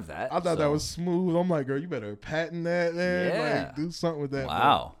never heard of that. I thought that was smooth. I'm like, girl, you better patent that, man. Yeah. Like, do something with that.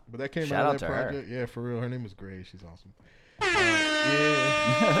 Wow. But that came Shout out of that to project. Her. Yeah, for real. Her name is Grace. She's awesome.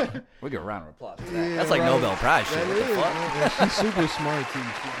 Yeah. We get a round of applause for that. That's like Nobel Prize shit. What the fuck? Yeah, she's super smart too.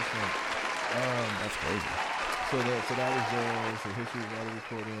 Super smart. That's crazy. So that was the history of audio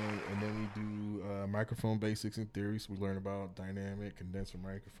recording, and then we do microphone basics and theories. So we learn about dynamic condenser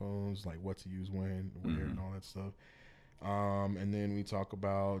microphones, like what to use when, where, and all that stuff. And then we talk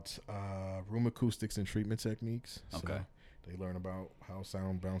about room acoustics and treatment techniques. So okay. They learn about how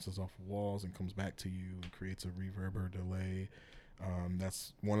sound bounces off of walls and comes back to you and creates a reverb or delay.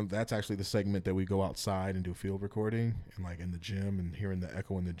 That's actually the segment that we go outside and do field recording and like in the gym and hearing the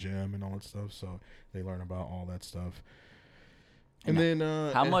echo in the gym and all that stuff. So they learn about all that stuff. And then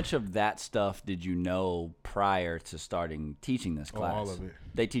how much of that stuff did you know prior to starting teaching this class? All of it.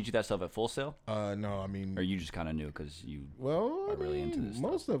 They teach you that stuff at Full Sail? No, I mean, or you just kind of knew because you are really into this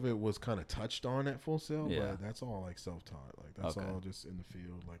most stuff. of it was kind of touched on at Full Sail, Yeah. but that's all like self-taught. Like that's all just in the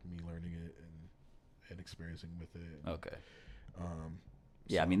field, like me learning it and experiencing with it. Okay.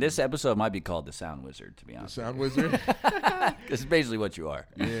 Yeah, I mean, this episode might be called The Sound Wizard, to be honest. The Sound Wizard? This is basically what you are.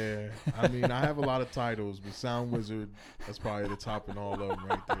 Yeah. I mean, I have a lot of titles, but Sound Wizard, that's probably the top in all of them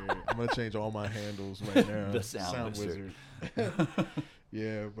right there. I'm going to change all my handles right now. The Sound Wizard.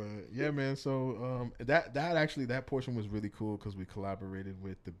 Yeah, but yeah, man. So that portion was really cool because we collaborated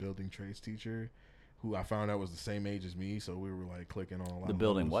with the building trades teacher, who I found out was the same age as me, so we were like clicking on a lot. The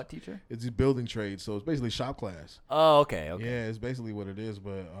building what teacher? It's building trades, so it's basically shop class. Oh, okay. Yeah, it's basically what it is,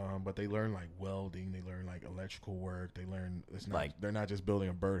 but they learn like welding, they learn like electrical work, they learn they're not just building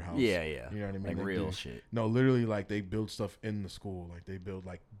a birdhouse. Yeah. You know what I mean? Like they real shit. No, literally like they build stuff in the school, like they build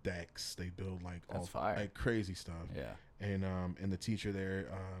like decks, they build like That's fire. Like crazy stuff. Yeah. And the teacher there,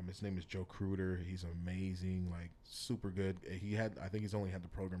 his name is Joe Kruder. He's amazing, like super good. I think he's only had the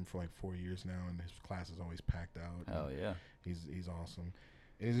program for like 4 years now, and his class is always packed out. Oh yeah, he's awesome.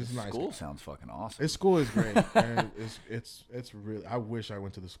 It's just nice. School sounds fucking awesome. His school is great. And it's really. I wish I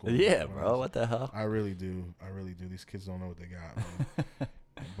went to the school. Yeah, bro. What the hell? I really do. These kids don't know what they got.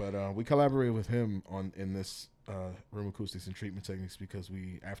 But we collaborated with him in this room acoustics and treatment techniques because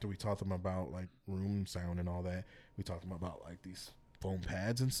after we taught them about like room sound and all that, we taught them about like these foam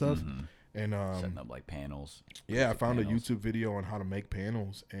pads and stuff. And setting up like panels. Yeah, I found a YouTube video on how to make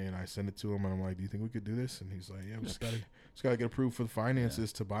panels, and I sent it to him, and I'm like, "Do you think we could do this?" And he's like, "Yeah, we just gotta get approved for the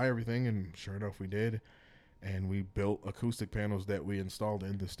finances to buy everything." And sure enough, we did. And we built acoustic panels that we installed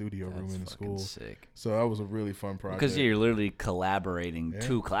in the studio room in the school. Sick. So that was a really fun project. Because you're literally collaborating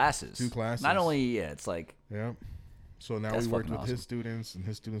two classes. Not only, it's like... Yeah. So now we worked with his students, and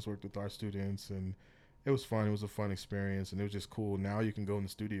his students worked with our students, and it was fun. It was a fun experience, and it was just cool. Now you can go in the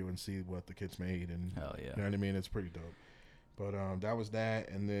studio and see what the kids made, and hell yeah. You know what I mean? It's pretty dope. But that was that,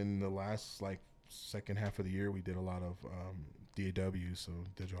 and then the last, like, second half of the year, we did a lot of DAW, so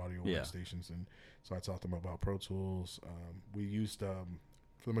digital audio workstations, and so I taught them about Pro Tools. We used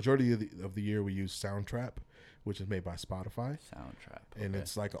for the majority of the year we used Soundtrap, which is made by Spotify. Soundtrap, and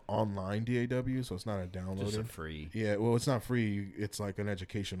it's like an online DAW, so it's not a download. Just a free. Yeah, well, it's not free. It's like an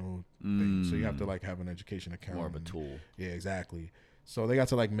educational thing, so you have to like have an education account. More of a tool. Yeah, exactly. So they got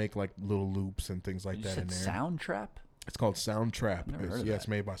to like make like little loops and things like that in there. Soundtrap? It's called Soundtrap. Never heard of it's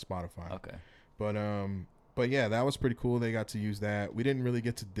made by Spotify. Okay. But yeah, that was pretty cool. They got to use that. We didn't really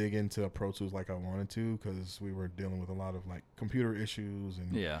get to dig into Pro Tools like I wanted to because we were dealing with a lot of like computer issues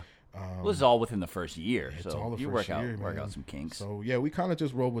and well, this is all within the first year, it's so all the you first work out some kinks. So yeah, we kind of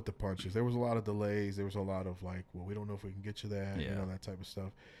just rolled with the punches. There was a lot of delays. There was a lot of like, well, we don't know if we can get you that, you know, that type of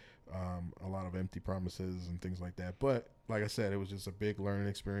stuff. A lot of empty promises and things like that. But like I said, it was just a big learning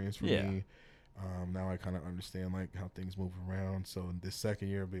experience for me. Now I kind of understand like how things move around. So in this second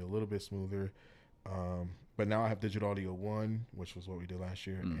year, it'll be a little bit smoother. But now I have Digital Audio 1, which was what we did last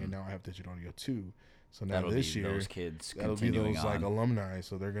year, and now I have Digital Audio 2. So now this year, those kids that'll be those on. Like alumni.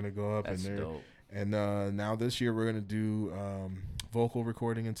 So they're gonna go up and now this year we're gonna do vocal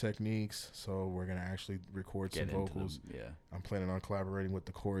recording and techniques. So we're gonna actually record some vocals. I'm planning on collaborating with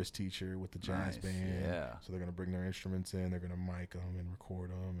the chorus teacher with the jazz band. So they're gonna bring their instruments in. They're gonna mic them and record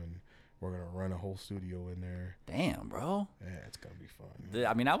them, and we're going to run a whole studio in there. Damn, bro. Yeah, it's going to be fun.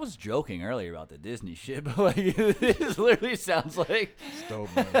 I mean, I was joking earlier about the Disney shit, but like, this literally sounds like... It's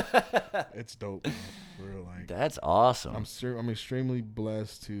dope, man. It's dope, man. For real, like, that's awesome. I'm extremely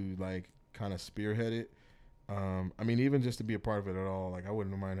blessed to, like, kind of spearhead it. I mean, even just to be a part of it at all, like, I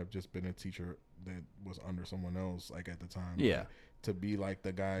wouldn't mind have just been a teacher that was under someone else, like, at the time. Yeah. Like, to be, like,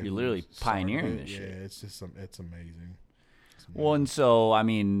 the guy you're literally pioneering this shit. Yeah, it's just it's amazing. Well, and so, I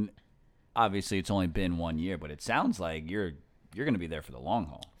mean... Obviously, it's only been 1 year, but it sounds like you're going to be there for the long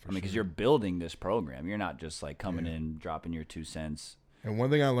haul. Because you're building this program. You're not just like coming in, dropping your 2 cents. And one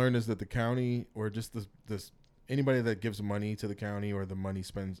thing I learned is that the county, or just this anybody that gives money to the county or the money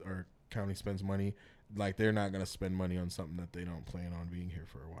spends or county spends money, like they're not going to spend money on something that they don't plan on being here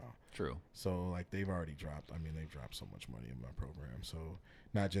for a while. True. So like they've already dropped. I mean, they've dropped so much money in my program. So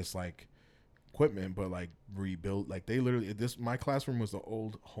not just like equipment, but like rebuild. Like they literally my classroom was the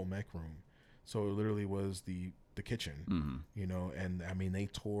old home ec room, so it literally was the kitchen, you know. And I mean, they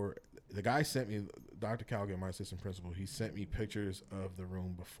tore. The guy sent me, Dr. Calgan, my assistant principal. He sent me pictures of the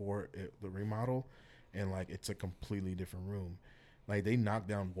room before the remodel, and like it's a completely different room. Like they knocked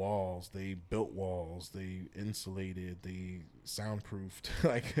down walls, they built walls, they insulated, they soundproofed.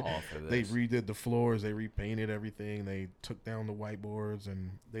 Like they redid the floors, they repainted everything, they took down the whiteboards,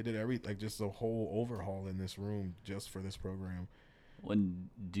 and they did like just a whole overhaul in this room just for this program.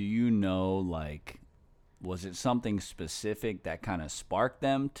 Do you know, like, was it something specific that kind of sparked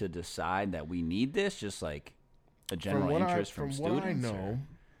them to decide that we need this? Just like a general interest from students? What I know,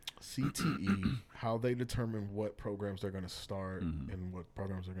 CTE, how they determine what programs they're going to start and what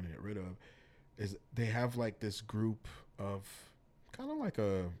programs they're going to get rid of, is they have like this group of kind of like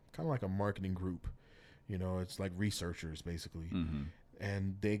a marketing group, you know. It's like researchers basically,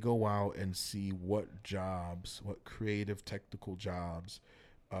 and they go out and see what creative technical jobs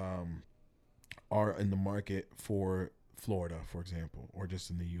are in the market for Florida, for example, or just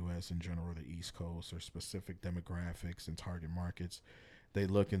in the U.S. in general, or the East Coast, or specific demographics and target markets. They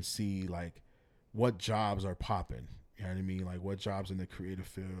look and see like what jobs are popping. You know what I mean? Like what jobs in the creative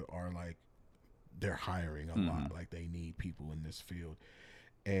field are like they're hiring a lot. Like they need people in this field,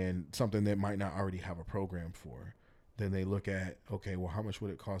 and something that might not already have a program for. Then they look at, okay, well, how much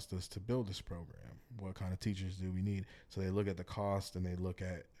would it cost us to build this program? What kind of teachers do we need? So they look at the cost, and they look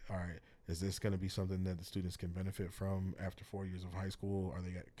at, all right, is this going to be something that the students can benefit from after 4 years of high school?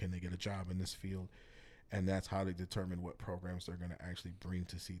 Can they get a job in this field? And that's how they determine what programs they're going to actually bring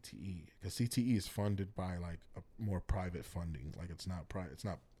to CTE. Because CTE is funded by like a more private funding. Like it's not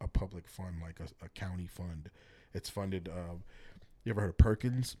a public fund like a county fund. It's funded. You ever heard of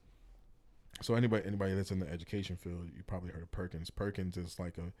Perkins? So anybody that's in the education field, you probably heard of Perkins. Perkins is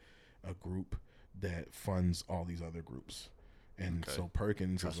like a group that funds all these other groups. And so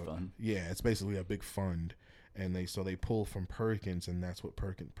Perkins is fund. Yeah, it's basically a big fund. And they pull from Perkins, and that's what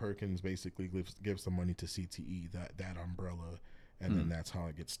Perkins basically gives the money to CTE, that umbrella, and then that's how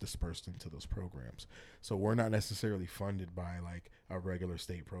it gets dispersed into those programs. So we're not necessarily funded by like a regular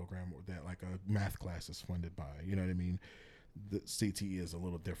state program or that like a math class is funded by. You know what I mean? The CTE is a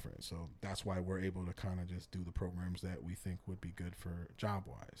little different, so that's why we're able to kind of just do the programs that we think would be good for job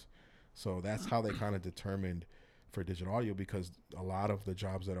wise. So that's how they kind of determined for digital audio, because a lot of the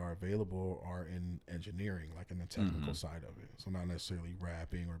jobs that are available are in engineering, like in the technical side of it. So not necessarily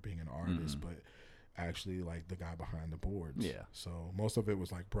rapping or being an artist, but actually like the guy behind the boards. Yeah. So most of it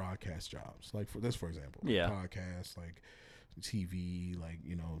was like broadcast jobs, like for example, podcasts, like TV, like,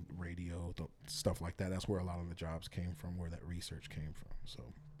 you know, radio, stuff like that. That's where a lot of the jobs came from, where that research came from. So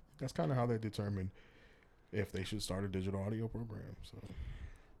that's kind of how they determine if they should start a digital audio program. So,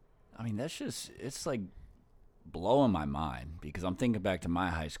 I mean, it's like blowing my mind, because I'm thinking back to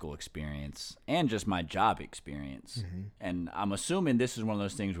my high school experience and just my job experience. And I'm assuming this is one of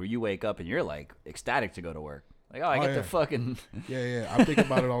those things where you wake up and you're like ecstatic to go to work. Like, I get to fucking... Yeah. I think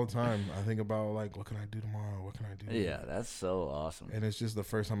about it all the time. I think about, like, what can I do tomorrow? What can I do? Yeah, that's so awesome. And it's just the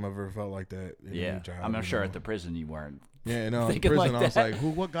first time I've ever felt like that in any job. I'm sure at the prison you weren't. Yeah, no, in prison like I was like,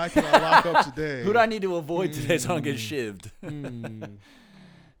 what guy can I lock up today? Who do I need to avoid today so I don't get shivved?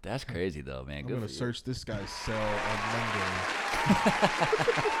 That's crazy, though, man. I'm going to search this guy's cell on Monday.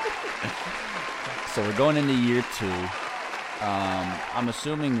 So we're going into year 2. I'm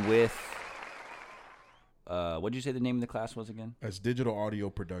assuming with... what did you say the name of the class was again? It's digital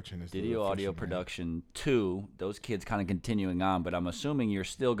audio production. Digital audio production 2. Those kids kind of continuing on, but I'm assuming you're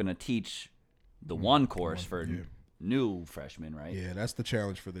still going to teach the one course for new freshmen, right? Yeah, that's the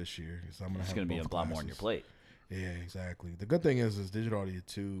challenge for this year. It's going to be a lot more on your plate. Yeah, exactly. The good thing is digital audio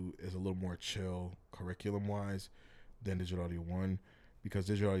 2 is a little more chill curriculum-wise than digital audio 1, because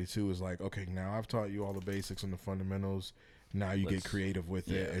digital audio 2 is like, okay, now I've taught you all the basics and the fundamentals. Now you get creative with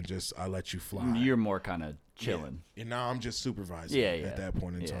it, and just I let you fly. You're more kind of chilling. Yeah. And now I'm just supervising at that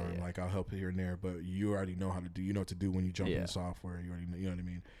point in time. Like I'll help here and there, but you already know how to do. You know what to do when you jump in the software. You already know, you know what I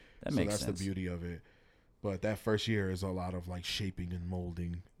mean? That makes sense. That's the beauty of it. But that first year is a lot of like shaping and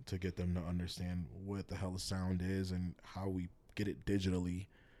molding to get them to understand what the hell the sound is and how we get it digitally.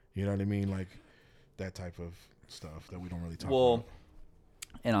 You know what I mean? Like that type of stuff that we don't really talk about.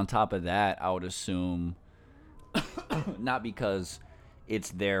 And on top of that, I would assume, not because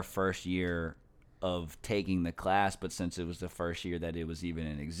it's their first year of taking the class, but since it was the first year that it was even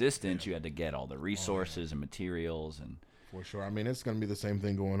in existence, you had to get all the resources and materials. And for sure. I mean, it's going to be the same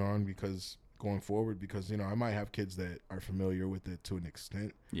thing going forward because, you know, I might have kids that are familiar with it to an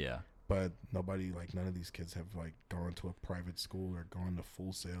extent. Yeah. But none of these kids have like gone to a private school or gone to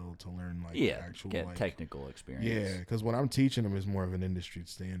Full Sail to learn like actual get technical experience. Yeah, because what I'm teaching them is more of an industry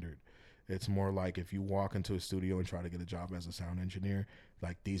standard. It's more like if you walk into a studio and try to get a job as a sound engineer,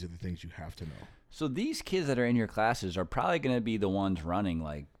 like these are the things you have to know. So these kids that are in your classes are probably going to be the ones running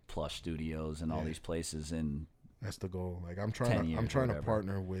like Plush Studios and all these places. And that's the goal. Like I'm trying to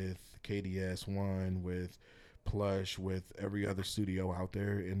partner with KDS One, with Plush, with every other studio out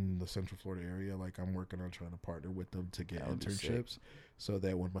there in the Central Florida area. Like I'm working on trying to partner with them to get internships so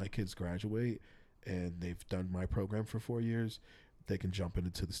that when my kids graduate and they've done my program for 4 years, they can jump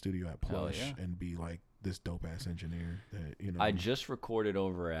into the studio at Plush and be like this dope ass engineer that, you know. I just recorded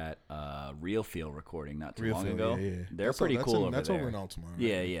over at Real Field Recording not too long ago. Yeah. They're pretty cool over there. That's over in Altamont.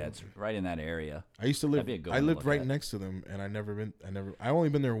 Yeah, it's right in that area. I used to live. I lived right next to them, and I only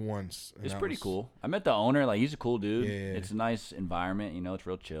been there once. It's pretty cool. I met the owner. Like he's a cool dude. Yeah. It's a nice environment. You know, it's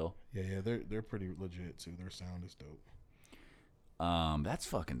real chill. Yeah. They're pretty legit too. Their sound is dope. That's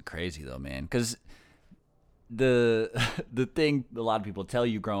fucking crazy though, man. Because the thing a lot of people tell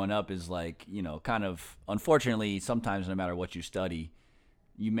you growing up is like, you know, kind of unfortunately sometimes no matter what you study,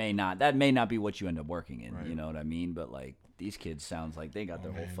 that may not be what you end up working in. Right. You know what I mean? But like these kids sounds like they got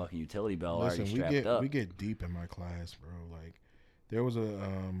their whole fucking utility belt already strapped up. We get deep in my class, bro. Like there was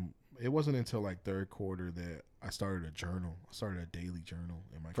it wasn't until like third quarter that I started a journal. I started a daily journal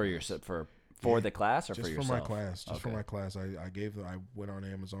in my class. For the class or just for yourself? For my class. Just for my class. I went on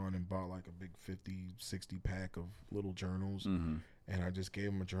Amazon and bought like a big 50, 60 pack of little journals. Mm-hmm. And I just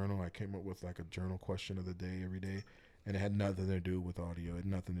gave them a journal. I came up with like a journal question of the day every day. And it had nothing to do with audio. It had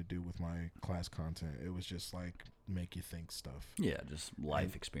nothing to do with my class content. It was just like make you think stuff. Yeah, just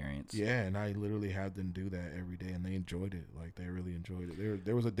life experience. Yeah, and I literally had them do that every day. And they enjoyed it. Like they really enjoyed it.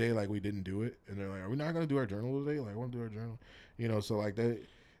 There was a day like we didn't do it. And they're like, are we not going to do our journal today? Like I want to do our journal. You know, so like they...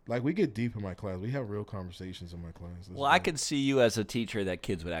 Like, we get deep in my class. We have real conversations in my class. Well, I could see you as a teacher that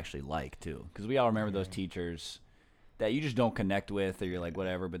kids would actually like, too. Because we all remember those teachers that you just don't connect with or you're like,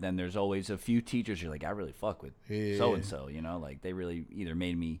 whatever. But then there's always a few teachers you're like, I really fuck with so-and-so, you know? Like, they really either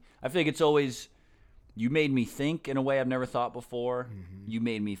made me – I feel like it's always – you made me think in a way I've never thought before. Mm-hmm. You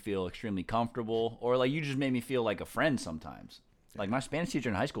made me feel extremely comfortable. Or, like, you just made me feel like a friend sometimes. Like, my Spanish teacher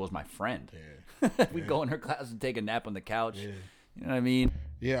in high school was my friend. Yeah. We'd go in her class and take a nap on the couch. Yeah. You know what I mean?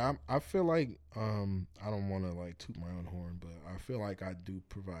 Yeah, I feel like I don't want to like toot my own horn, but I feel like I do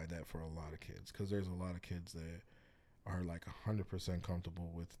provide that for a lot of kids because there's a lot of kids that are like 100%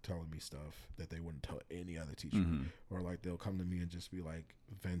 comfortable with telling me stuff that they wouldn't tell any other teacher, mm-hmm. or like they'll come to me and just be like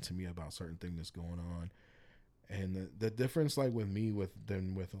vent to me about certain things that's going on. And the difference like with me with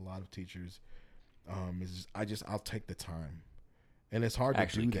a lot of teachers is I'll take the time, and it's hard to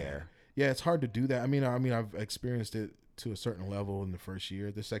do that. Yeah, it's hard to do that. I mean I've experienced it to a certain level in the first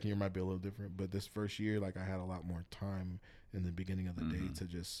year. The second year might be a little different, but this first year, like I had a lot more time in the beginning of the day to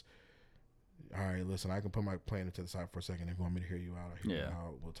just, all right, listen, I can put my plan to the side for a second. If you want me to hear you out, I'll hear you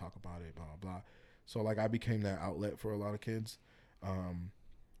out. We'll talk about it, blah, blah, blah. So like I became that outlet for a lot of kids.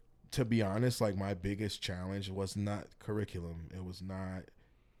 To be honest, like my biggest challenge was not curriculum. It was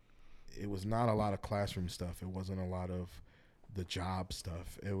not a lot of classroom stuff. It wasn't a lot of the job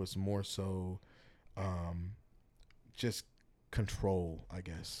stuff. It was more so, just control, I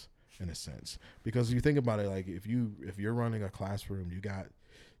guess, in a sense, because you think about it, like if you're running a classroom, you got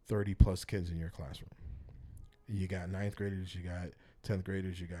 30 plus kids in your classroom. You got ninth graders, you got 10th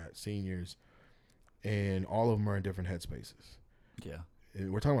graders, you got seniors, and all of them are in different headspaces. Yeah,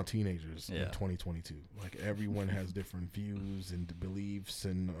 we're talking about teenagers in 2022. Like everyone has different views and beliefs,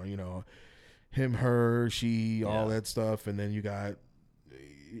 and you know, him, her, she, all that stuff, and then you got.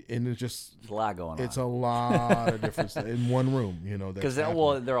 And it's a lot going on. It's a lot of different stuff in one room, you know. Because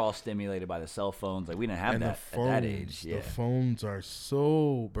they're all stimulated by the cell phones. Like we didn't have that at that age. Yeah. The phones are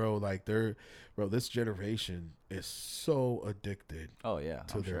so, bro. Like this generation is so addicted. Oh yeah,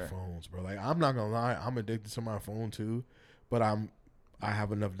 to their phones, bro. Like I'm not gonna lie, I'm addicted to my phone too, but I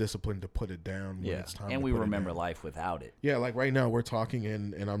have enough discipline to put it down when it's time. And we remember life without it. Yeah, like right now we're talking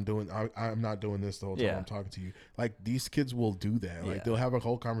and I'm not doing this the whole time I'm talking to you. Like these kids will do that. Like they'll have a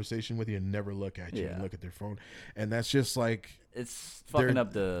whole conversation with you and never look at you and look at their phone. And that's just like it's fucking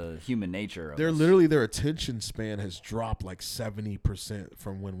up the human nature of They're us. literally, their attention span has dropped like 70%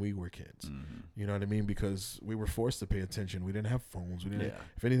 from when we were kids. Mm-hmm. You know what I mean? Because we were forced to pay attention. We didn't have phones. We didn't. Yeah.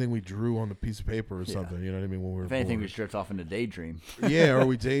 If anything, we drew on a piece of paper or something. You know what I mean? When we were if anything, bored. we drift off into daydream. Yeah, or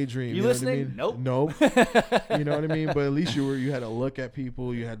we daydream. You know listening? What I mean? Nope. You know what I mean? But at least you had to look at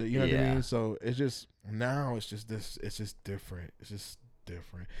people. You had to, you know what I Yeah. mean? So it's just, now it's just this. It's just different. It's just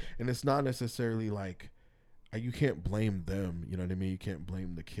different, and it's not necessarily like. You can't blame them, you know what I mean? You can't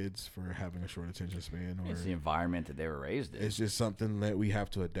blame the kids for having a short attention span. Or It's the environment that they were raised in. it's just something that we have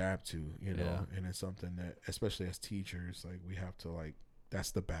to adapt to, you know? Yeah. And it's something that, especially as teachers, like we have to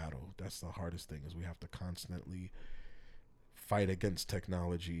that's the battle. That's the hardest thing, is we have to constantly fight against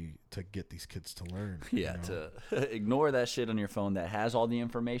technology to get these kids to learn. Yeah, you know? to ignore that shit on your phone that has all the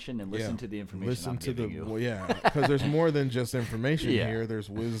information and listen to the information I'm giving you. Well, yeah, because there's more than just information Yeah. here. There's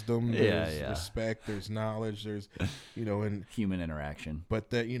wisdom, there's respect, there's knowledge, there's, and human interaction. But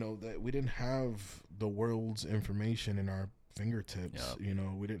that that we didn't have the world's information in our fingertips.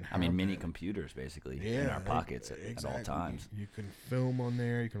 Yep. We didn't have mini computers basically in our pockets at all times. You can film on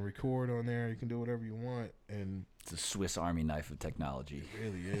there, you can record on there, you can do whatever you want, and it's a Swiss Army knife of technology. it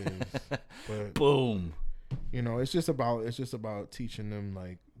really is. But boom. It's just about teaching them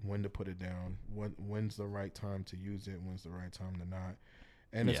like when to put it down, when's the right time to use it, when's the right time to not.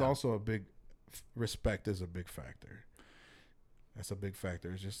 And it's also a big respect is a big factor. That's a big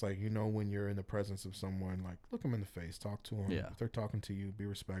factor. It's just like, when you're in the presence of someone, like, look them in the face, talk to them. Yeah. If they're talking to you, be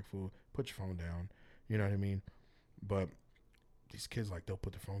respectful, put your phone down. You know what I mean? But these kids, like, they'll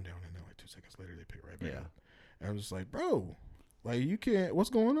put their phone down and then like 2 seconds later they pick it right back up. And I'm just like, bro, like, you can't, what's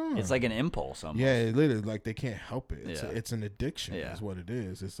going on? It's like an impulse almost. Yeah, it literally, like, they can't help it. It's an addiction is what it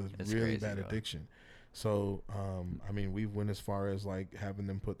is. It's really crazy, bad bro. addiction. So, we went as far as like having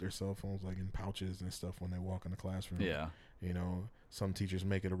them put their cell phones like in pouches and stuff when they walk in the classroom. Yeah. Some teachers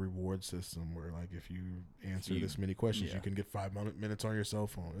make it a reward system where like if you answer this many questions, you can get 5 minutes on your cell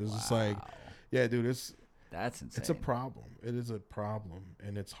phone. It's just like, yeah, dude, that's insane. It's a problem. It is a problem,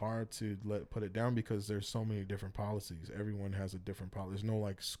 and it's hard to put it down because there's so many different policies. Everyone has a different policy. There's no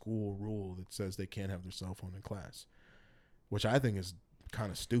like school rule that says they can't have their cell phone in class, which I think is kind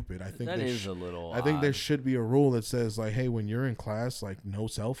of stupid. I think that is a little. I think there should be a rule that says like, hey, when you're in class, like no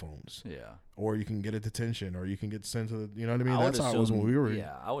cell phones. Yeah. Or you can get a detention, or you can get sent to the. You know what I mean? That's how it was when we were.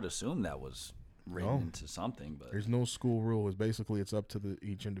 Yeah, I would assume that was written into something, but there's no school rule. It's up to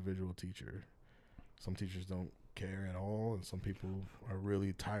each individual teacher. Some teachers don't care at all, and some people are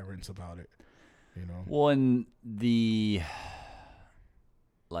really tyrants about it. Well, and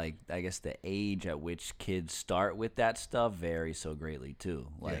I guess the age at which kids start with that stuff varies so greatly too.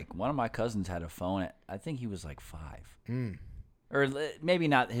 Like one of my cousins had a phone I think he was like 5. Or maybe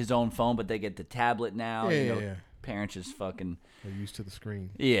not his own phone, but they get the tablet now. Yeah. Parents just fucking. They're used to the screen.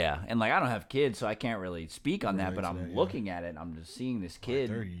 Yeah, and like I don't have kids, so I can't really speak on that. But I'm looking at it, I'm just seeing this kid.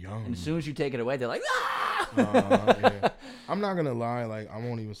 They're young. And as soon as you take it away, they're like, ah! I'm not gonna lie. Like I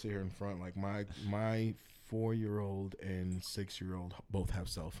won't even sit here in front. Like my 4-year-old and 6-year-old both have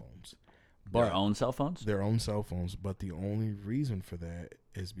cell phones. Their own cell phones? Their own cell phones. But the only reason for that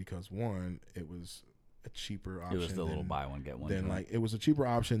is because one, it was a cheaper option. It was the little buy one get one. Then like it was a cheaper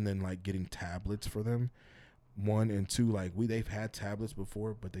option than like getting tablets for them. 1 and 2, like they've had tablets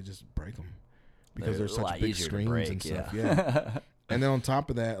before, but they just break them because they're such big screens and stuff. Yeah. And then on top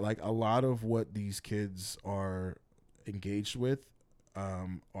of that, like a lot of what these kids are engaged with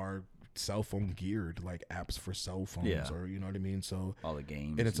are cell phone geared, like apps for cell phones, or you know what I mean. So all the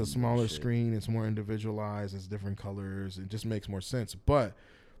games, and it's a smaller screen, it's more individualized, it's different colors, it just makes more sense. But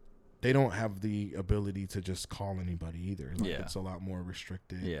they don't have the ability to just call anybody either. Like it's a lot more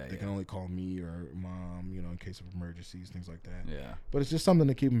restricted. They can only call me or mom, in case of emergencies, things like that. Yeah. But it's just something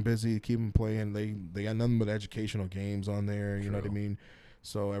to keep them busy, keep them playing. They got nothing but educational games on there. You know what I mean?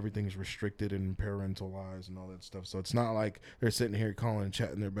 So everything's restricted and parentalized and all that stuff. So it's not like they're sitting here calling and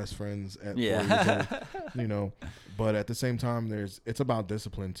chatting their best friends at 4 years old, But at the same time, it's about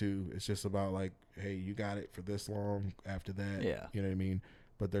discipline too. It's just about like, hey, you got it for this long. After that, you know what I mean?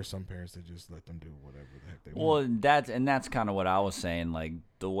 But there's some parents that just let them do whatever the heck they want. Well, that's kind of what I was saying. Like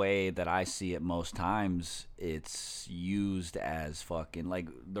the way that I see it most times, it's used as fucking like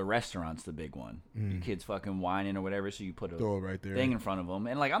the restaurant's the big one. You kids fucking whining or whatever, so you put a right there. thing in front of them,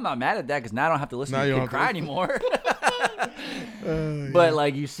 and like I'm not mad at that because now I don't have to listen to the kid cry anymore. But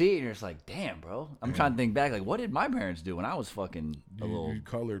like you see it, and you're just like, damn, bro. I'm trying to think back, like what did my parents do when I was fucking a little? You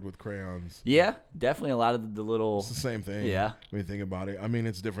colored with crayons. Yeah, definitely a lot of the little. It's the same thing. Yeah, when you think about it, I mean,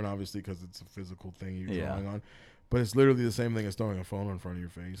 it's different obviously because it's a physical thing you're drawing on, but it's literally the same thing as throwing a phone in front of your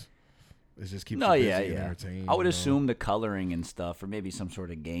face. It just keeps you busy and entertained. I would assume the coloring and stuff, or maybe some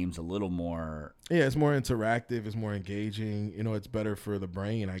sort of games, a little more. Yeah, it's more interactive. It's more engaging. It's better for the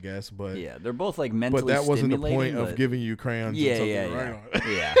brain, I guess. But yeah, they're both like mentally. But that wasn't the stimulating, point of giving you crayons. Yeah, and something yeah, to write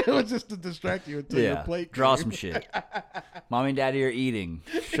on. Yeah. It was just to distract you until your plate. Draw some shit. Mommy and Daddy are eating.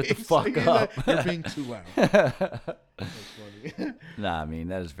 Shut the fuck up. You're being too loud. That's funny. Nah, I mean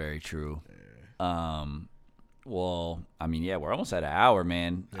that is very true. Yeah. Well, I mean, yeah, we're almost at an hour,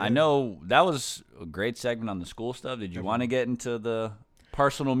 man. Yeah. I know that was a great segment on the school stuff. Did you want to get into the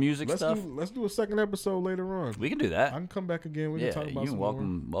personal music stuff? Let's do a second episode later on. We can do that. I can come back again. We can talk about some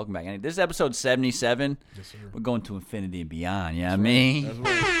welcome back. This is episode 77. Yes, sir. We're going to infinity and beyond. You know what I mean? That's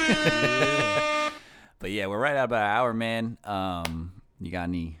right. But yeah, we're right at about an hour, man. You got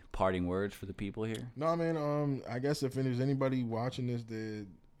any parting words for the people here? No, man. I guess if there's anybody watching this that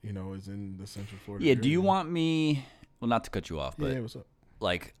is in the Central Florida. Yeah. Do you want me? Well, not to cut you off, but what's up?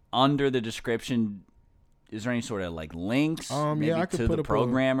 Like under the description, is there any sort of like links? Maybe I could to put the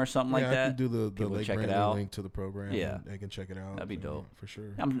program or something like that. I could do the Lake check it Brantley out. link to the program. Yeah, they can check it out. That'd be dope for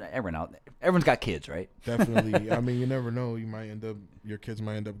sure. Everyone's got kids, right? Definitely. I mean, you never know. Your kids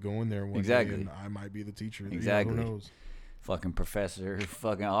might end up going there one day, and I might be the teacher. Exactly. Who knows? Fucking professor,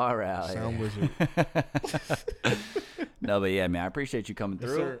 fucking R out. Sound wizard. No, but yeah, man, I appreciate you coming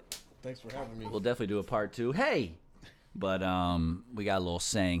through. Sir. Thanks for having me. We'll definitely do a part 2. Hey, but we got a little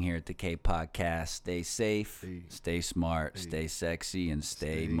saying here at the K Podcast: stay safe, stay smart, stay sexy, and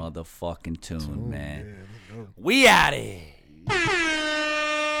stay motherfucking tuned, man. Yeah, we out it.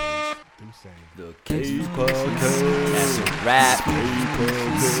 The K Podcast. That's a wrap.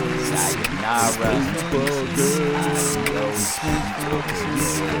 Sayonara.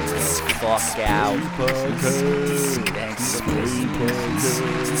 Adios. Fuck out. Thanks for listening.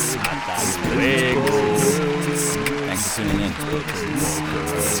 Hasta luego. Thanks for tuning in.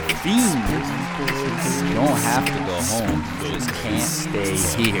 You don't have to go home. You just can't stay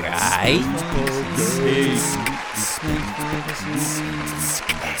here, alright? Peace.